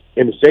 but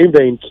in the same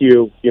vein,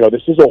 Q,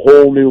 this is a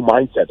whole new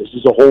mindset. This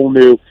is a whole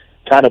new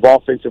kind of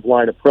offensive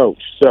line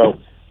approach. So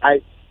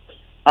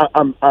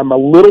I'm a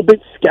little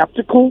bit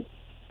skeptical,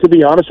 to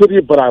be honest with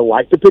you, but I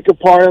like the pick of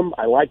Parham.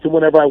 I liked him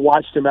whenever I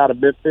watched him out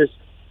of Memphis.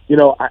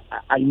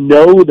 I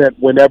know that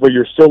whenever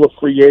you're still a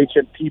free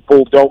agent,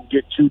 people don't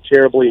get too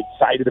terribly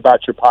excited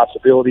about your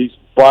possibilities,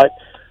 but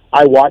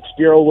I watched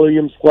Darrell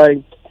Williams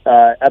play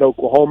at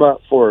Oklahoma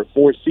for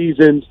 4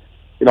 seasons.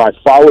 I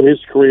followed his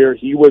career.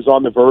 He was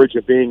on the verge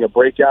of being a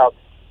breakout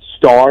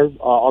star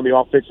on the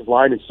offensive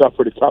line and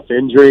suffered a tough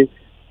injury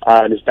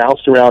and has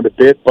bounced around a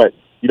bit. But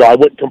I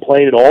wouldn't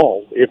complain at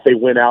all if they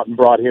went out and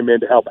brought him in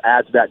to help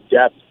add to that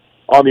depth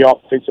on the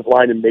offensive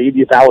line. And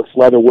maybe if Alex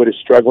Leatherwood is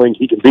struggling,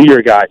 he can be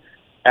your guy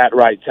at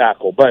right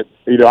tackle. But,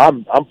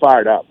 I'm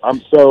fired up.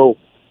 I'm so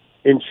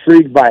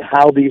intrigued by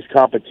how these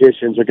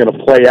competitions are going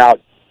to play out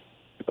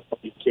in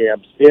the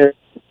camps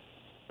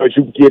as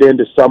you get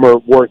into summer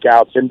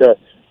workouts, into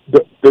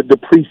the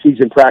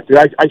preseason practice.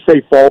 I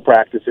say fall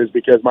practices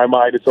because my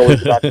mind is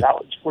always about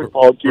college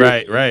football too.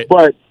 Right.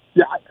 But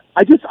yeah,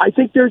 I think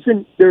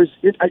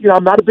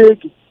I'm not a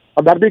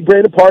big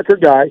Brandon Parker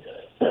guy.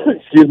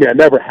 Excuse me, I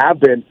never have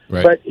been.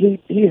 Right. But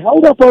he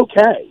held up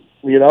okay.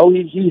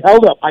 He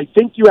held up. I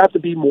think you have to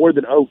be more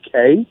than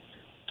okay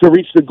to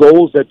reach the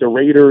goals that the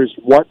Raiders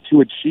want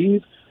to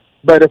achieve.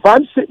 But if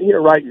I'm sitting here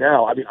right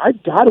now,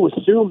 I've got to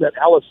assume that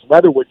Alex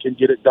Leatherwood can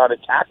get it done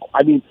at tackle.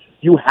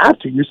 You have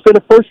to. You spent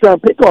a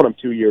first-round pick on him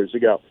 2 years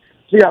ago.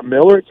 So you got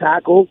Miller at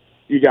tackle.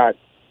 You got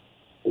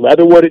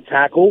Leatherwood at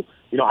tackle.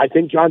 I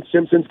think John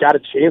Simpson's got a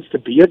chance to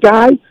be a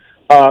guy.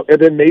 And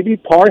then maybe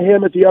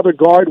Parham at the other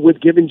guard with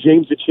giving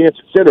James a chance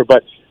at center.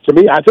 But to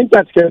me, I think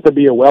that's going to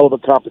be a well of a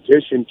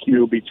competition,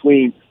 Q,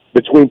 between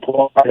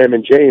Parham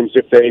and James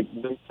if they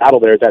battle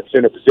there at that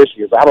center position,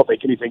 because I don't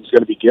think anything's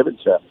going to be given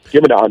to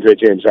Andre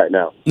James right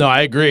now. No,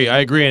 I agree.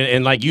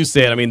 And like you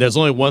said, there's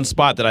only one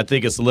spot that I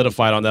think is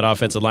solidified on that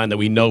offensive line that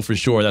we know for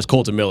sure. That's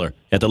Colton Miller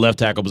at the left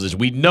tackle position.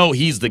 We know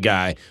he's the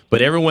guy,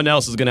 but everyone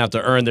else is going to have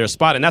to earn their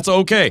spot, and that's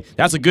okay.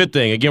 That's a good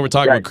thing. Again, we're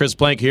talking with Chris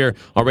Plank here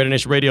on Raider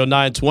Nation Radio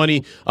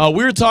 920.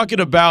 We were talking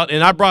about,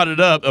 and I brought it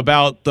up,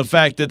 about the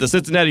fact that the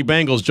Cincinnati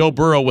Bengals, Joe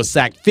Burrow was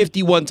sacked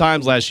 51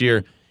 times last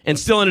year, and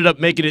still ended up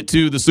making it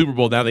to the Super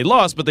Bowl. Now, they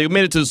lost, but they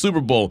made it to the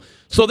Super Bowl.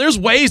 So there's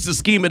ways to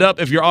scheme it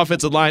up if your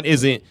offensive line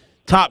isn't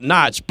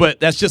top-notch, but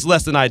that's just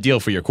less than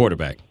ideal for your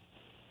quarterback.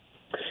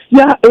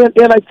 Yeah,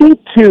 and I think,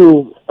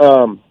 too,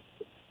 and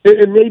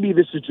maybe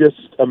this is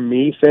just a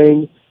me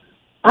thing,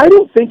 I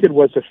don't think it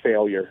was a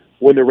failure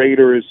when the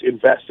Raiders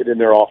invested in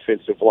their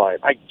offensive line.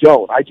 I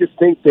don't. I just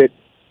think that,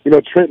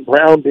 Trent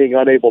Brown being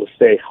unable to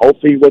stay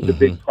healthy was a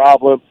big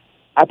problem.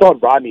 I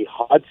thought Rodney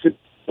Hudson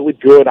was really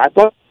good. I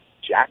thought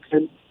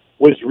Jackson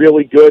was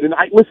really good. And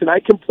I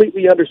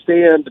completely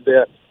understand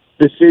the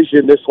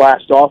decision this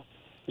last off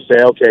to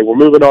say, okay, we're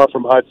moving on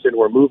from Hudson.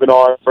 We're moving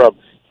on from,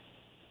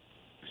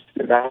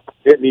 and I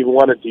didn't even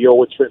want to deal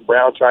with Trent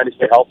Brown trying to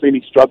stay healthy, and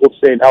he struggled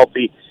staying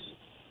healthy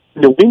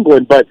in New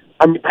England. But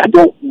I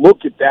don't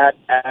look at that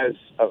as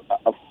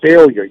a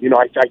failure.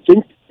 I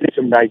think there's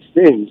some nice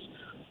things,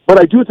 but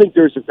I do think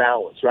there's a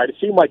balance, right? It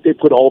seemed like they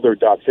put all their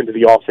ducks into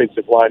the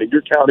offensive line, and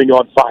you're counting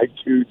on 5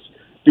 dudes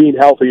being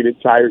healthy an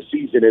entire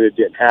season, and it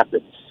didn't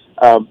happen.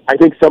 I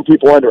think some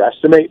people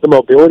underestimate the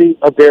mobility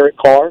of Derek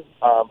Carr.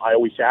 I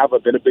always have.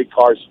 I've been a big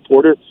Carr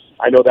supporter.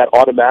 I know that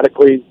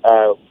automatically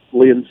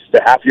leans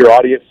to half your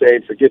audience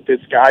saying, forget this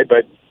guy,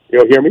 but,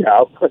 hear me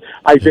out.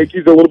 I think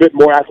he's a little bit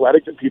more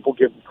athletic than people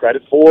give him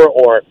credit for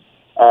or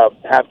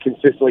have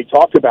consistently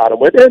talked about him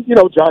with. And,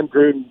 John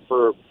Gruden,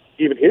 for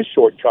even his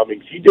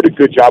shortcomings, he did a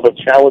good job of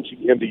challenging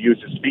him to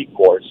use his feet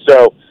more.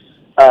 So,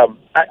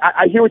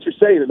 I hear what you're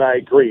saying, and I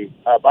agree.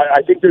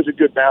 I think there's a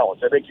good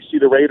balance. I think you see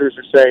the Raiders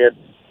are saying,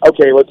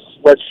 okay,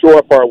 let's shore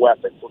up our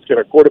weapons. Let's get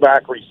our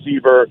quarterback,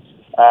 receiver,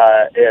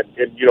 and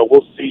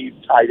we'll see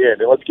tight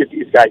end, and let's get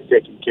these guys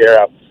taken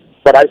care of.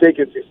 But I think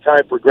as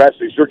time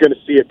progresses, you're going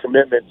to see a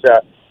commitment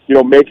to,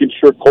 making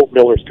sure Colt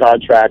Miller's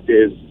contract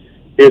is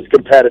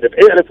competitive.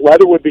 And if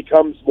Leatherwood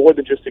becomes more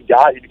than just a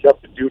guy, he becomes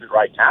a dude at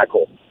right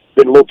tackle,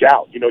 then look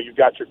out. You've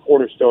got your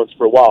cornerstones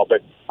for a while.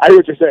 But I hear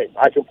what you're saying.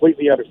 I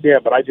completely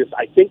understand. But I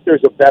think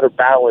there's a better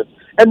balance.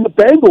 And the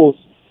Bengals,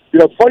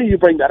 it's funny you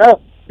bring that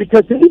up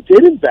because they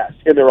did invest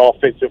in their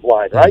offensive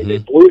line, right? Mm-hmm. They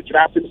blew a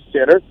draft in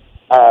center.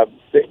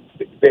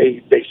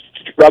 They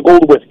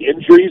struggled with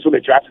injuries when they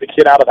drafted a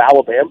kid out of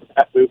Alabama.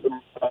 That moved them.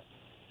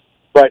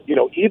 But,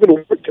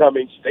 even with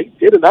Cummings, they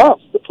did enough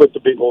to put the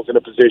Bengals in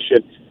a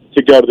position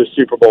to go to the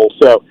Super Bowl.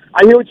 So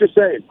I hear what you're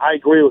saying. I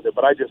agree with it,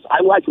 but I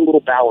like a little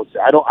balance.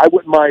 I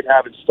wouldn't mind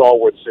having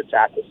stalwarts at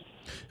tackles.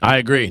 I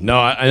agree. No,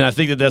 and I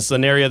think that's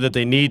an area that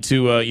they need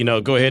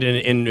to, go ahead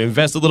and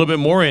invest a little bit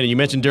more in. You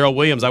mentioned Darrell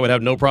Williams. I would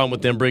have no problem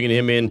with them bringing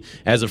him in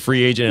as a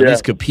free agent, at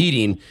least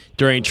competing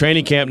during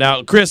training camp.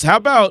 Now, Chris, how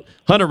about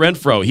Hunter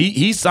Renfrow?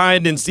 He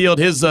signed and sealed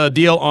his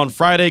deal on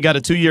Friday, got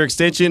a 2-year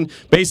extension,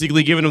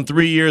 basically giving him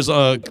 3 years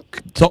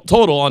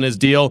total on his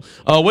deal.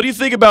 What do you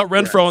think about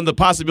Renfrow and the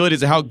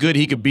possibilities of how good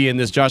he could be in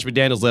this Josh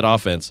McDaniels-led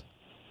offense?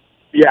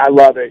 Yeah, I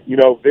love it.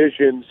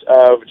 Visions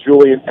of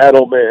Julian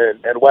Edelman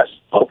and Wes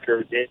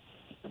Welker,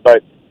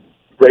 but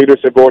Raiders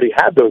have already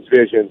had those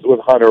visions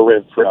with Hunter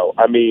Renfrow.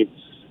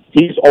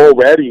 He's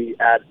already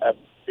at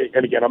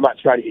and again, I'm not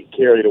trying to get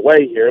carried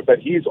away here, but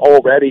he's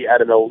already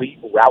at an elite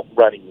route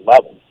running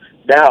level.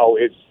 Now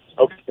it's,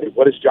 okay,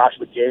 what does Josh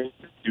McDaniels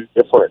do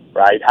different,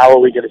 right? How are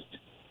we going to...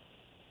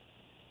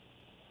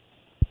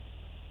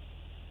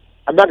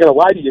 I'm not going to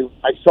lie to you.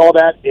 I saw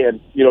that, and,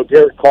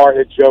 Derek Carr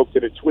had joked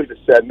in a tweet that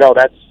said, no,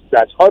 that's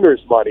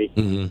Hunter's money.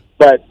 Mm-hmm.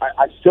 But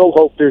I still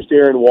hope there's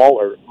Darren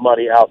Waller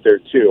money out there,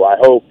 too. I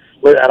hope,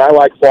 and I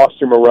like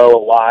Foster Moreau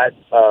a lot.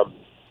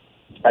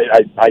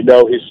 I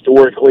know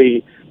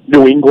historically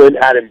New England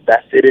had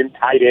invested in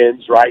tight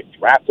ends, right?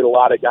 Drafted a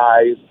lot of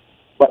guys,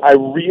 but they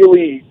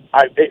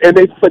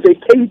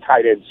paid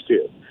tight ends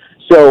too.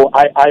 So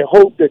I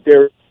hope that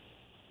they're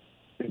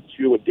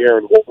you and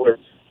Darren Waller.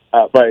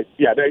 But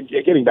yeah,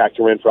 getting back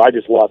to Renfrow, I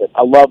just love it.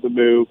 I love the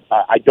move.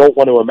 I don't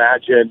want to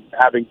imagine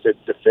having to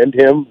defend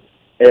him.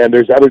 And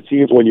there's other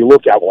teams when you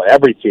look at, well,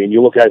 every team,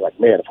 you look at it like,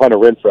 man, if Hunter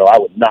Renfrow, I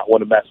would not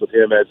want to mess with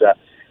him as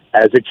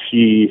a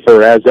Chief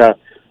or as a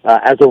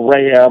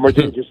Ram, or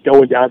just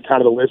going down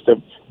kind of the list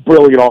of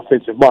brilliant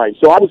offensive minds.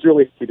 So I was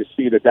really happy to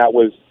see that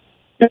was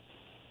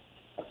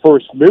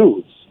first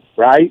moves,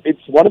 right?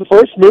 It's one of the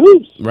first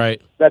moves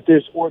that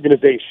this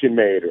organization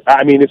made.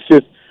 I mean, it's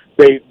just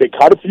they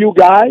cut a few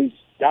guys,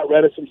 got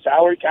rid of some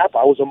salary cap.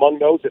 I was among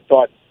those that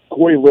thought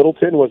Corey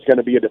Littleton was going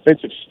to be a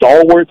defensive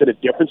stalwart and a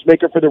difference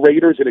maker for the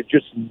Raiders, and it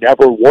just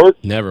never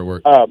worked. Never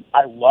worked.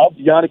 I loved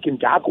Yannick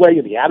Ngakoue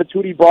and the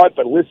attitude he brought,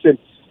 but listen,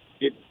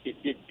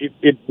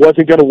 it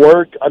wasn't going to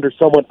work under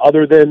someone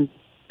other than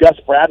Gus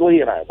Bradley,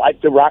 and I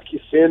like the Rock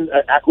Ya-Sin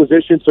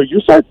acquisition. So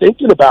you start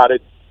thinking about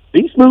it.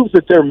 These moves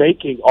that they're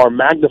making are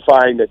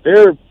magnifying that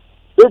they're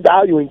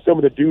valuing some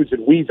of the dudes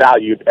that we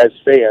valued as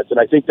fans, and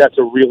I think that's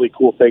a really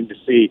cool thing to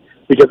see,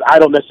 because I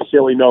don't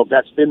necessarily know if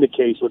that's been the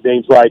case with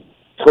names like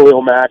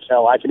Khalil Mack.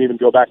 Hell, I can even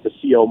go back to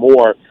C.O.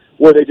 Moore,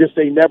 where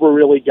they never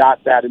really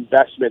got that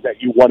investment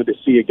that you wanted to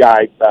see a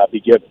guy be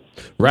given.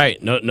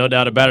 Right. No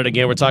doubt about it.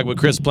 Again, we're talking with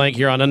Chris Plank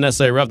here on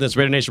Unnecessary Roughness,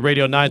 Raider Nation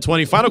Radio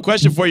 920. Final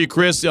question for you,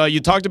 Chris. You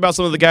talked about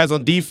some of the guys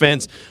on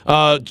defense.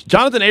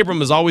 Jonathan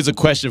Abram is always a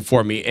question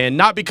for me, and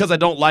not because I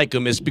don't like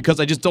him. It's because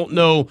I just don't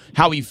know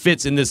how he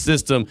fits in this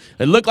system.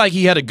 It looked like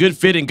he had a good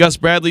fit in Gus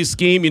Bradley's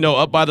scheme,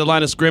 up by the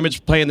line of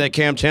scrimmage, playing that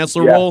Cam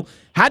Chancellor role.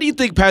 How do you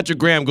think Patrick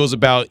Graham goes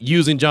about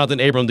using Jonathan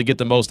Abram to get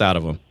the most out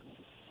of him?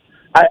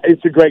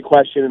 It's a great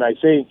question, and I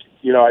think,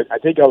 I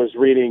think I was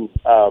reading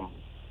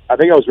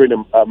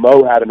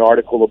Mo had an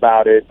article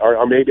about it,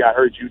 or maybe I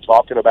heard you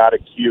talking about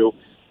it, Q,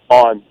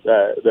 on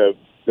the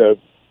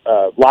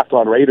Locked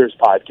On Raiders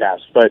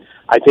podcast. But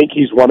I think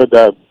he's one of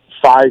the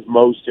 5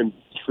 most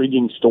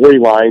intriguing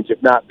storylines,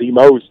 if not the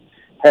most,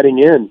 heading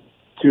in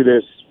to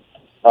this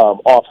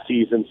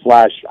off-season /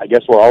 I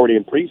guess we're already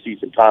in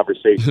preseason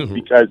conversation,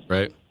 because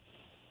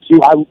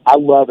I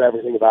love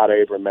everything about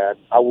Abram, man.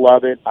 I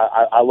love it.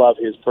 I love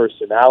his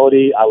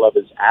personality. I love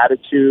his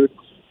attitude.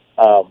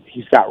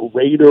 He's got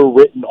Raider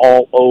written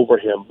all over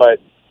him, but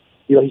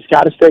he's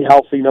got to stay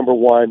healthy. Number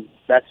one,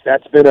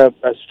 that's been a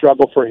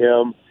struggle for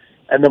him,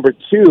 and number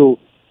two,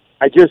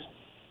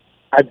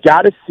 I've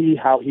got to see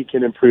how he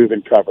can improve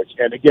in coverage.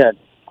 And again,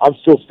 I'm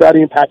still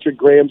studying Patrick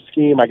Graham's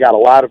scheme. I got a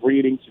lot of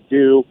reading to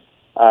do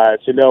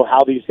to know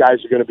how these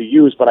guys are going to be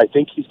used, but I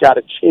think he's got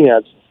a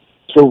chance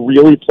to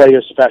really play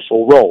a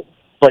special role.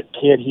 But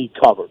can he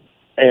cover?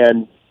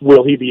 And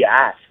will he be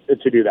asked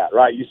to do that,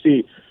 right? You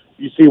see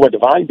what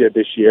Devine did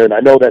this year, and I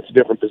know that's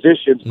different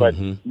positions, but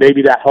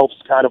maybe that helps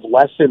kind of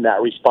lessen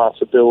that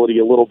responsibility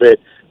a little bit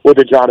with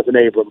a Jonathan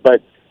Abram.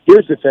 But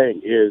here's the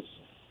thing is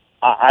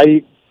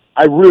I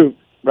root,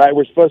 right?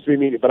 We're supposed to be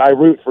meeting, but I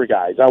root for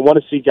guys. I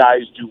want to see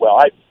guys do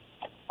well.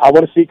 I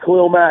want to see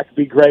Khalil Mack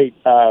be great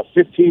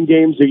 15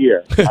 games a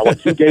year. I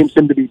want 2 games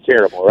him to be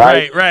terrible,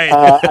 right? Right.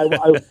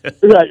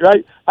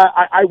 Right.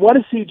 I want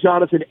to see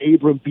Jonathan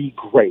Abram be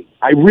great.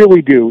 I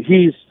really do.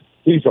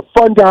 He's a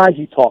fun guy.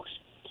 He talks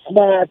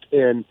smack,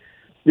 and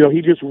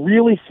he just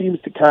really seems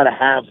to kind of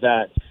have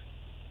that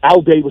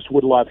Al Davis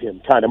would love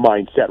him kind of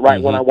mindset, right?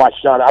 When I watch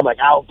John, I'm like,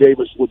 Al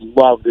Davis would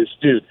love this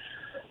dude.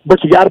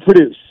 But you got to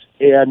produce.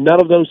 And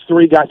none of those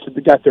 3 got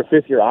their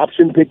 5th-year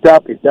option picked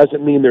up. It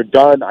doesn't mean they're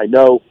done. I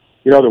know,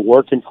 they're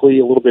working Clee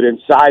a little bit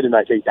inside, and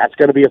I think that's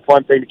going to be a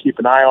fun thing to keep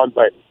an eye on.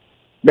 But,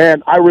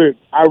 man, I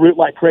root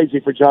like crazy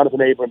for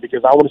Jonathan Abram,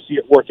 because I want to see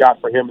it work out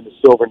for him in the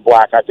silver and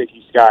black. I think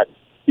he's got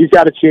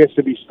a chance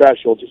to be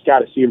special. Just got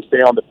to see him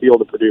stay on the field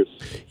to produce.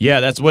 Yeah,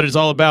 that's what it's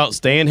all about.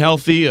 Staying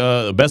healthy,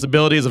 best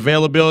ability is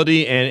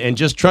availability, and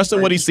just trusting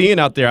what he's seeing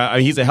out there. I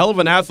mean, he's a hell of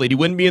an athlete. He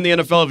wouldn't be in the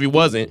NFL if he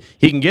wasn't.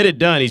 He can get it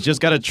done. He's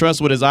just got to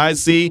trust what his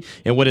eyes see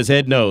and what his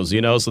head knows,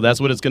 So that's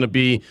what it's going to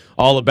be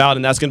all about,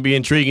 and that's going to be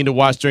intriguing to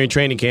watch during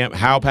training camp,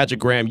 how Patrick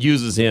Graham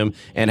uses him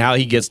and how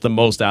he gets the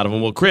most out of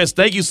him. Well, Chris,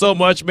 thank you so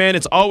much, man.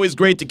 It's always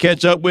great to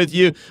catch up with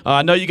you.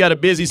 I know you got a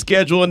busy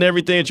schedule and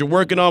everything that you're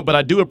working on, but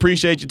I do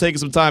appreciate you taking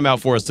some time out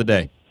for us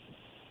today.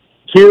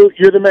 Q,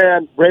 you're the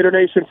man. Raider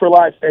Nation for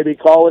life, baby.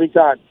 Call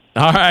anytime.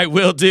 All right,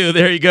 will do.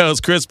 There he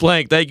goes. Chris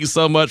Plank, thank you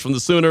so much from the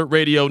Sooner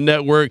Radio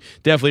Network.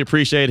 Definitely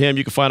appreciate him.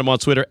 You can find him on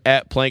Twitter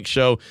at Plank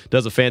Show.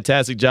 Does a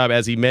fantastic job,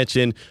 as he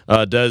mentioned.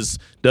 Does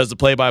the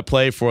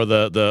play-by-play for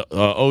the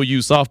OU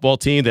softball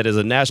team that is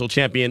a national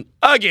champion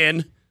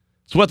again.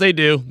 It's what they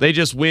do. They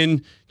just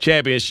win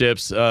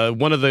championships.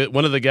 One of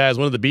the guys,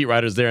 one of the beat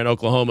writers there in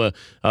Oklahoma,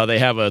 they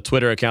have a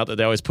Twitter account that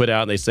they always put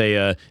out, and they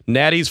say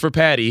Natties for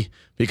Patty,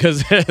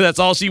 because that's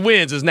all she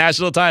wins is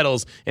national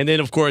titles. And then,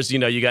 of course, you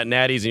got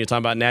Natties, and you're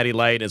talking about Natty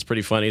Light, and it's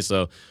pretty funny.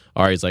 So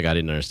Ari's like, I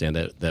didn't understand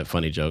that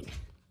funny joke.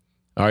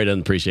 Ari doesn't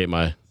appreciate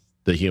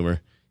the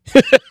humor.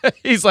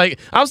 He's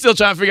like, I'm still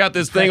trying to figure out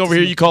this thing over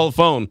here you call a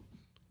phone.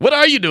 What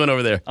are you doing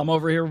over there? I'm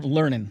over here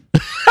learning.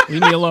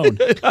 Leave me alone.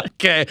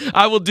 Okay,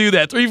 I will do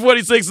that.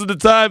 3:46 is the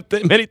time.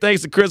 Many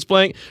thanks to Chris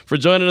Plank for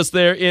joining us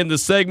there in the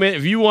segment.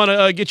 If you want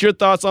to get your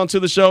thoughts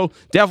onto the show,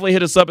 definitely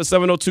hit us up at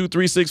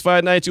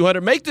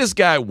 702-365-9200. Make this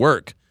guy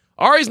work.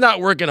 Ari's not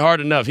working hard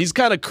enough. He's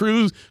kind of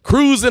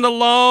cruising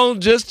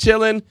along, just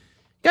chilling.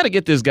 Got to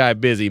get this guy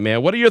busy,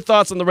 man. What are your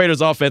thoughts on the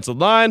Raiders' offensive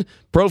line?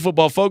 Pro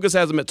Football Focus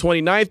has them at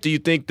 29th. Do you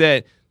think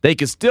that they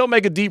can still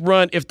make a deep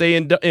run if they,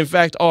 in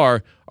fact,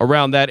 are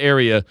around that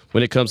area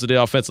when it comes to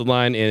the offensive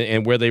line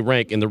and where they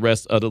rank in the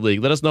rest of the league?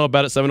 Let us know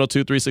about it,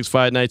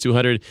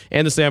 702-365-9200,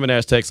 and the Salmon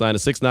Ash text line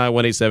is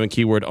 69187,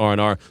 keyword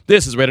R&R.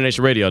 This is Raider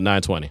Nation Radio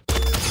 920.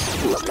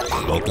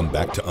 Welcome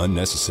back to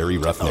Unnecessary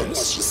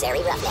Roughness.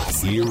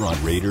 Here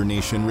on Raider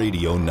Nation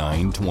Radio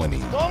 920.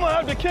 I'm going to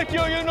have to kick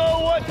you, you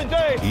know what,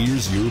 today.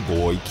 Here's your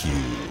boy, Q.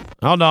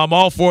 I don't know. I'm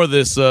all for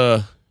this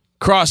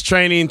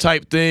cross-training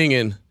type thing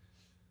and,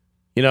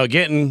 you know,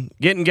 getting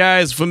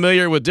guys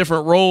familiar with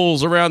different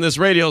roles around this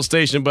radio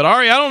station. But,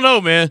 Ari, I don't know,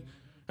 man.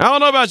 I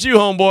don't know about you,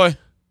 homeboy.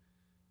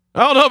 I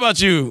don't know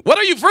about you. What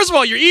are you? First of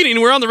all, you're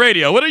eating. We're on the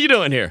radio. What are you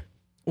doing here?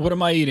 What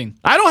am I eating?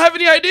 I don't have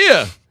any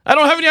idea.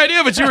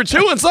 But you were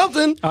chewing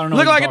something. I don't know.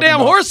 Look like a damn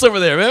horse over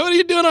there, man. What are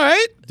you doing, all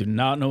right? Do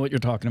not know what you're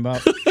talking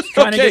about.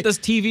 Trying to get this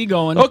TV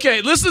going.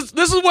 Okay, this is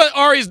what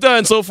Ari's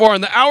done so far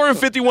in the hour and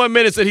 51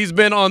 minutes that he's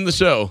been on the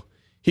show.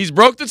 He's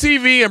broke the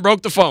TV and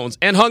broke the phones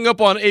and hung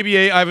up on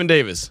ABA Ivan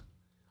Davis.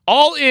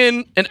 All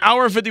in an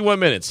hour and 51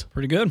 minutes.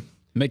 Pretty good.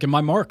 Making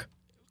my mark.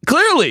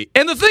 Clearly.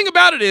 And the thing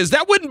about it is,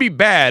 that wouldn't be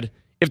bad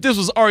if this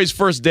was Ari's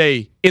first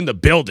day in the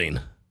building.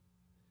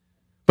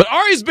 But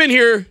Ari's been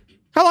here.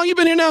 How long you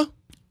been here now?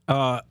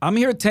 I'm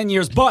here 10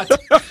 years, but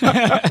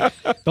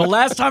the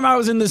last time I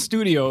was in this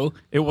studio,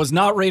 it was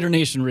not Raider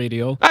Nation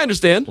Radio. I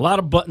understand. A lot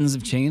of buttons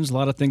have changed. A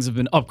lot of things have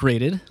been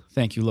upgraded.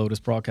 Thank you, Lotus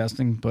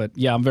Broadcasting. But,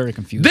 yeah, I'm very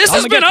confused. This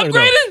has been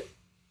upgraded?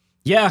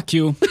 Yeah,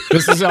 Q.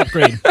 This is an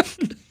upgrade.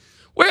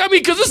 Wait, I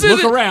mean, because this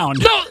Look around.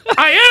 No,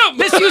 I am.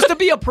 This used to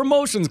be a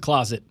promotions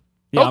closet.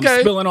 Yeah, okay.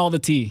 I'm spilling all the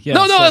tea. Yeah,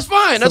 no, that's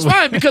fine. That's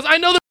fine, because I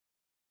know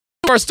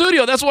our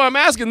studio. That's why I'm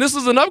asking. This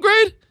is an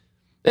upgrade?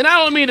 And I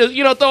don't mean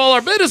to, throw all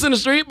our business in the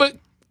street, but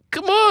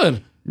come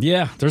on.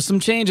 Yeah, there's some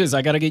changes.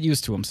 I got to get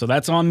used to them. So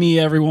that's on me,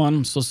 everyone.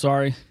 I'm so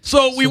sorry.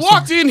 So we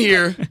walked in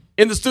here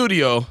in the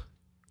studio.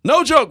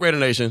 No joke, Raider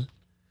Nation.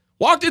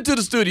 Walked into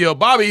the studio.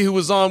 Bobby, who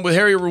was on with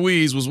Harry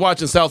Ruiz, was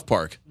watching South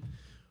Park.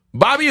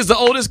 Bobby is the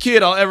oldest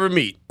kid I'll ever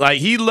meet. Like,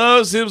 he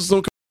loves him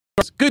some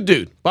good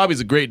dude. Bobby's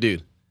a great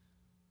dude.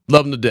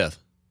 Love him to death.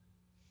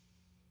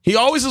 He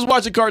always is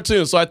watching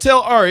cartoons. So I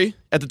tell Ari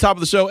at the top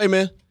of the show, hey,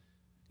 man,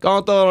 go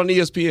and throw it on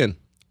ESPN.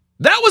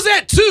 That was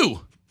at 2.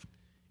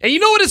 And you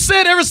know what it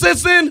said ever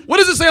since then? What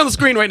does it say on the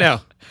screen right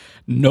now?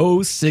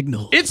 No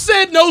signal. It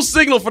said no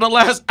signal for the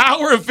last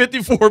hour and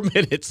 54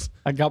 minutes.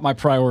 I got my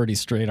priorities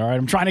straight, all right?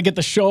 I'm trying to get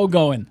the show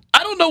going.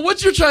 I don't know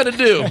what you're trying to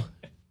do.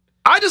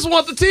 I just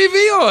want the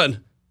TV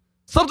on.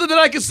 Something that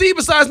I can see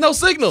besides no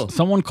signal.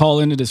 Someone call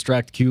in to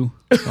distract Q.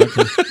 I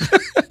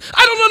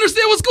don't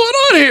understand what's going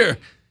on here.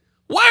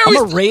 Why are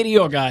I'm a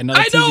radio guy, not a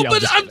I know, TV.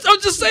 but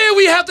I'm just saying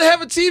we have to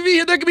have a TV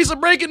here. There could be some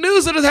breaking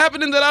news that is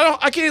happening that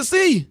I can't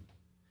see.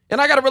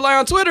 And I got to rely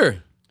on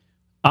Twitter.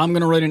 I'm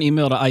going to write an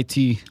email to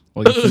IT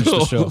while you finish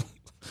the show.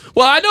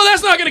 Well, I know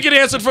that's not going to get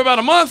answered for about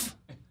a month.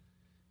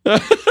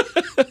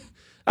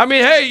 I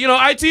mean, hey,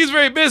 IT is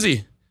very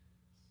busy.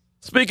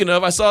 Speaking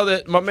of, I saw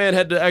that my man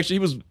he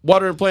was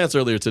watering plants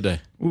earlier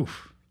today.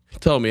 Oof. He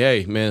told me,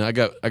 hey, man, I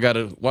got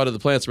to water the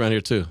plants around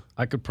here too.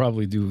 I could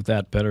probably do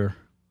that better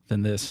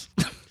than this.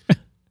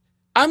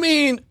 I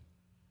mean,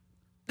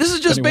 this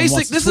is just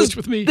basic. This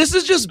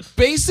is just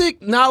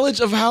basic knowledge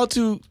of how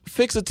to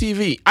fix a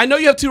TV. I know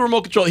you have 2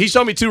 remote controls. He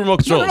showed me 2 remote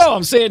controls. No,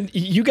 I'm saying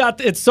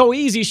it's so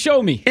easy.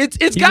 Show me.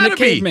 It's got to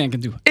be. Caveman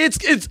can do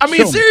it. I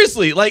mean,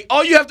 seriously, like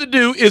all you have to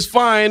do is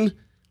find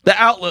the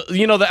outlet.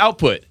 The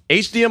output.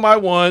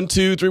 HDMI 1,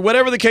 2, 3,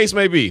 whatever the case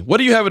may be. What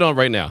do you have it on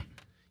right now?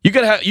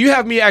 You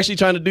have me actually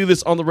trying to do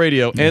this on the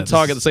radio and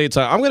talk at the same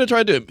time. I'm going to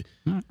try to do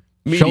it.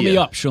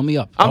 Media. Show me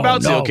up. I'm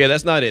about to. Okay,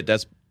 that's not it.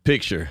 That's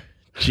picture.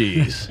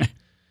 Jeez.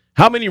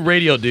 How many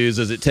radio dudes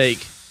does it take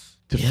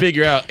to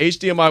figure out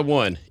HDMI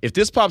 1? If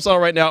this pops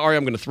on right now, Ari,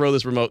 I'm going to throw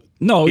this remote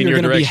No, in you're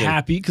your going to be direction.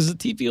 happy because the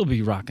TV will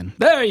be rocking.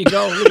 There you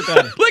go. Look at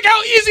that. Look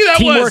how easy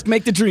that was. Teamwork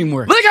make the dream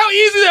work. Look how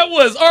easy that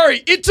was.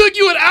 Ari, it took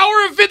you an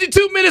hour and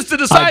 52 minutes to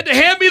decide to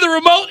hand me the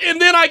remote,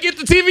 and then I get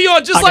the TV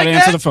on just like that? I got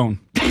to answer the phone.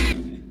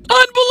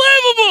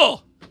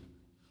 Unbelievable.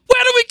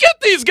 Where do we get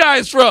these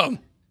guys from?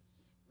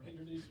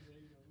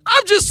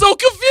 I'm just so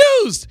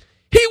confused.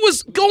 He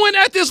was going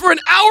at this for an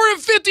hour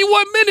and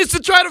 51 minutes to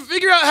try to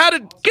figure out how to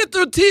get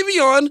the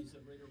TV on,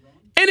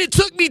 and it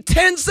took me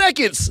 10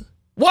 seconds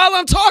while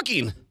I'm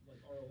talking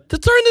to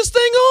turn this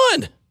thing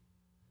on.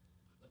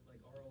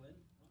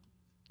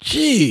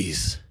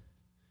 Jeez.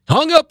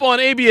 Hung up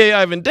on ABA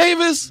Ivan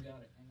Davis.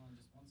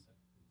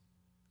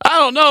 I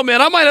don't know,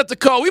 man. I might have to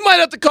call. We might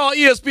have to call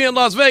ESPN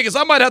Las Vegas.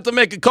 I might have to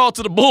make a call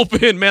to the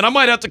bullpen, man. I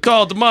might have to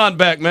call Damon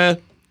back,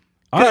 man.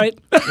 All right.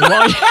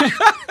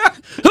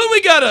 Who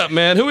we got up,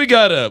 man? Who we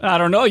got up? I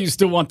don't know. You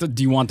still want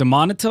do you want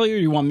Damon to tell you, or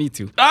you want me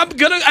to?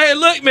 Hey,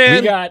 look,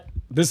 man.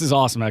 This is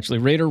awesome, actually.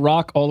 Raider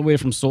Rock, all the way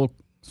from Seoul,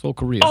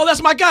 Korea. Oh,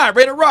 that's my guy,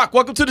 Raider Rock.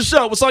 Welcome to the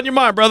show. What's on your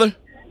mind, brother?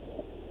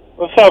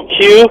 What's up,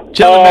 Q?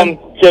 Gentlemen.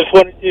 Just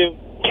wanted to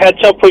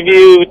catch up with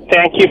you.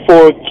 Thank you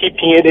for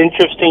keeping it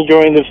interesting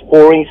during this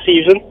boring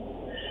season.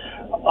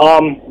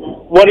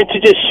 Wanted to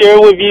just share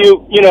with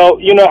you, you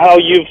know how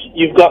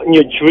you've gotten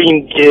your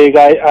dream gig.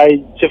 I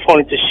just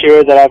wanted to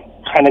share that I've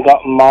kind of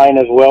gotten mine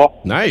as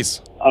well.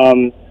 Nice.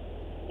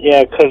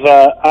 Yeah, because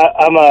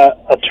I'm a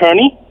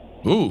attorney.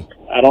 Ooh.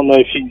 I don't know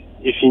if you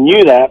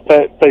knew that,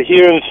 but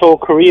here in Seoul,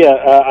 Korea,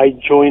 I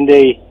joined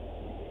a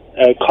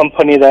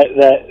company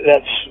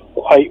that's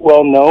quite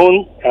well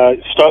known.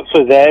 It starts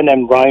with N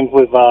and rhymes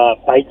with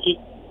Nike.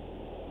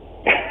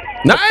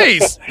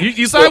 Nice.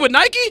 You signed with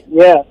Nike?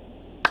 Yeah.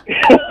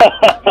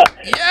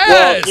 Yes.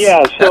 Well,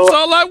 yeah. So, that's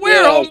all I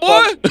wear,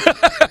 homeboy.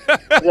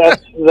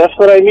 That's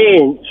what I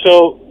mean.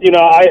 So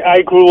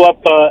I grew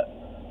up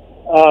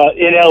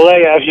in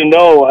LA, as you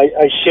know.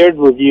 I shared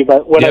with you,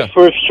 but when I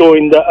first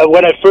joined,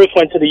 when I first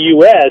went to the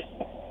U.S.,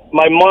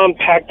 my mom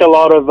packed a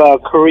lot of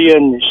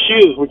Korean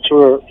shoes, which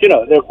were,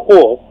 they're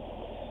cool,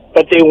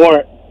 but they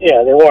weren't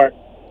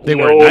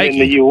Nike in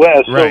the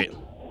U.S. Right. So,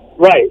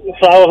 right.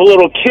 So I was a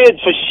little kid,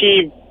 so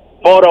she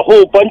bought a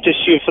whole bunch of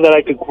shoes so that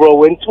I could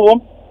grow into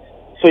them.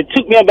 So it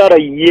took me about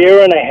a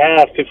year and a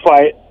half before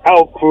I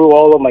outgrew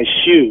all of my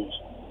shoes.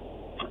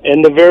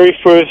 And the very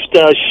first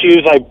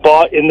shoes I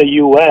bought in the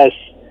U.S.,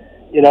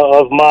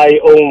 of my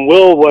own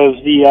will,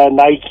 was the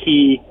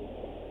Nike,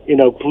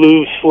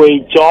 blue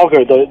suede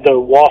jogger, the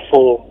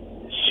waffle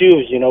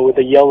shoes, with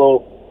the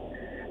yellow.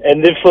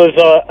 And this was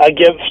a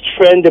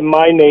trend in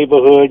my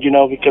neighborhood,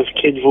 because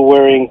kids were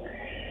wearing,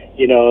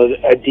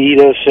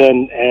 Adidas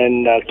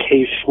and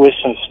K-Swiss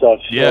and stuff.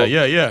 So,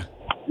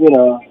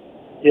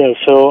 Yeah.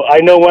 So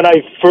I know when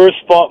I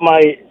first bought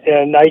my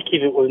Nikes,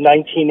 it was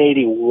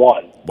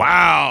 1981.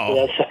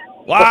 Wow.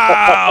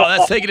 Wow,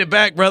 that's taking it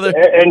back, brother.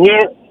 And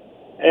here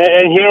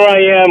I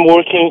am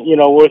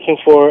working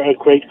for a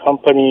great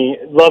company,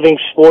 loving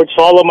sports.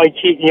 All of my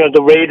team,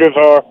 the Raiders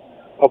are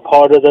a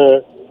part of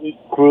the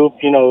group.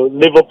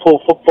 Liverpool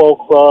Football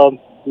Club,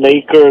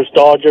 Lakers,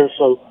 Dodgers.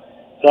 So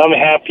I'm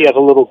happy as a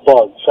little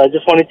bug. So I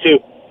just wanted to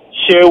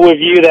share with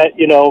you that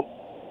you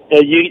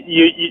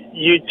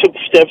took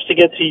steps to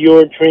get to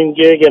your dream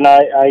gig, and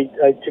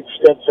I took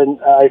steps,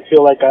 and I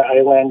feel like I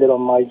landed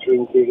on my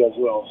dream gig as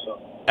well. So.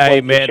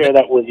 Hey, man. Share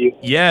that with you.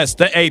 Yes.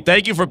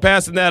 Thank you for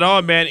passing that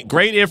on, man.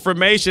 Great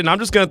information. I'm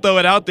just going to throw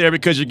it out there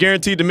because you're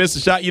guaranteed to miss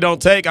a shot you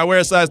don't take. I wear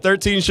a size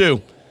 13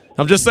 shoe.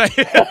 I'm just saying.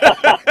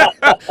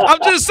 I'm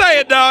just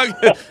saying, dog.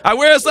 I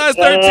wear a size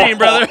 13,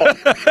 brother.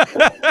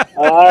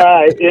 All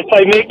right. If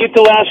I make it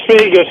to Las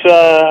Vegas,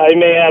 I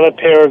may have a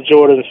pair of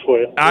Jordans for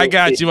you. I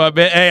got you, my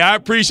man. Hey, I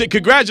appreciate.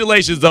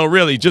 Congratulations, though.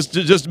 Really,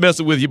 just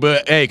messing with you,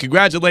 but hey,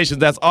 congratulations.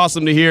 That's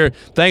awesome to hear.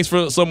 Thanks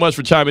so much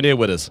for chiming in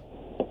with us.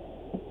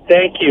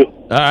 Thank you.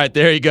 All right,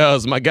 there he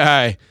goes, my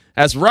guy.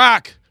 That's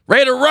Rock,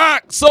 Raider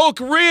Rock, Seoul,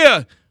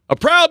 Korea, a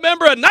proud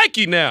member of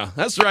Nike now.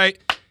 That's right.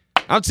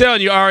 I'm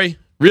telling you, Ari,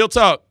 real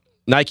talk.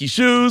 Nike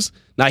shoes,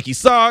 Nike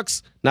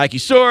socks, Nike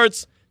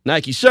shorts,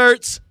 Nike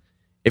shirts.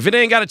 If it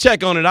ain't got a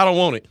check on it, I don't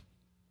want it.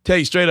 Tell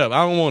you straight up,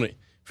 I don't want it.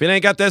 If it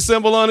ain't got that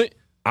symbol on it,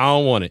 I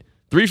don't want it.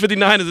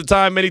 3:59 is the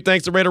time. Many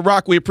thanks to Raider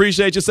Rock. We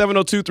appreciate you.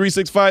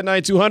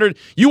 702-365-9200.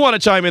 You want to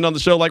chime in on the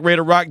show like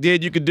Raider Rock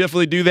did, you could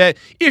definitely do that.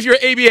 If you're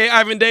ABA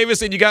Ivan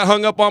Davis and you got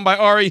hung up on by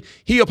Ari,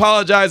 he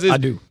apologizes. I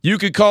do. You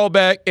could call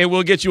back and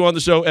we'll get you on the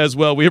show as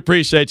well. We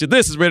appreciate you.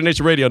 This is Raider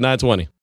Nation Radio 920.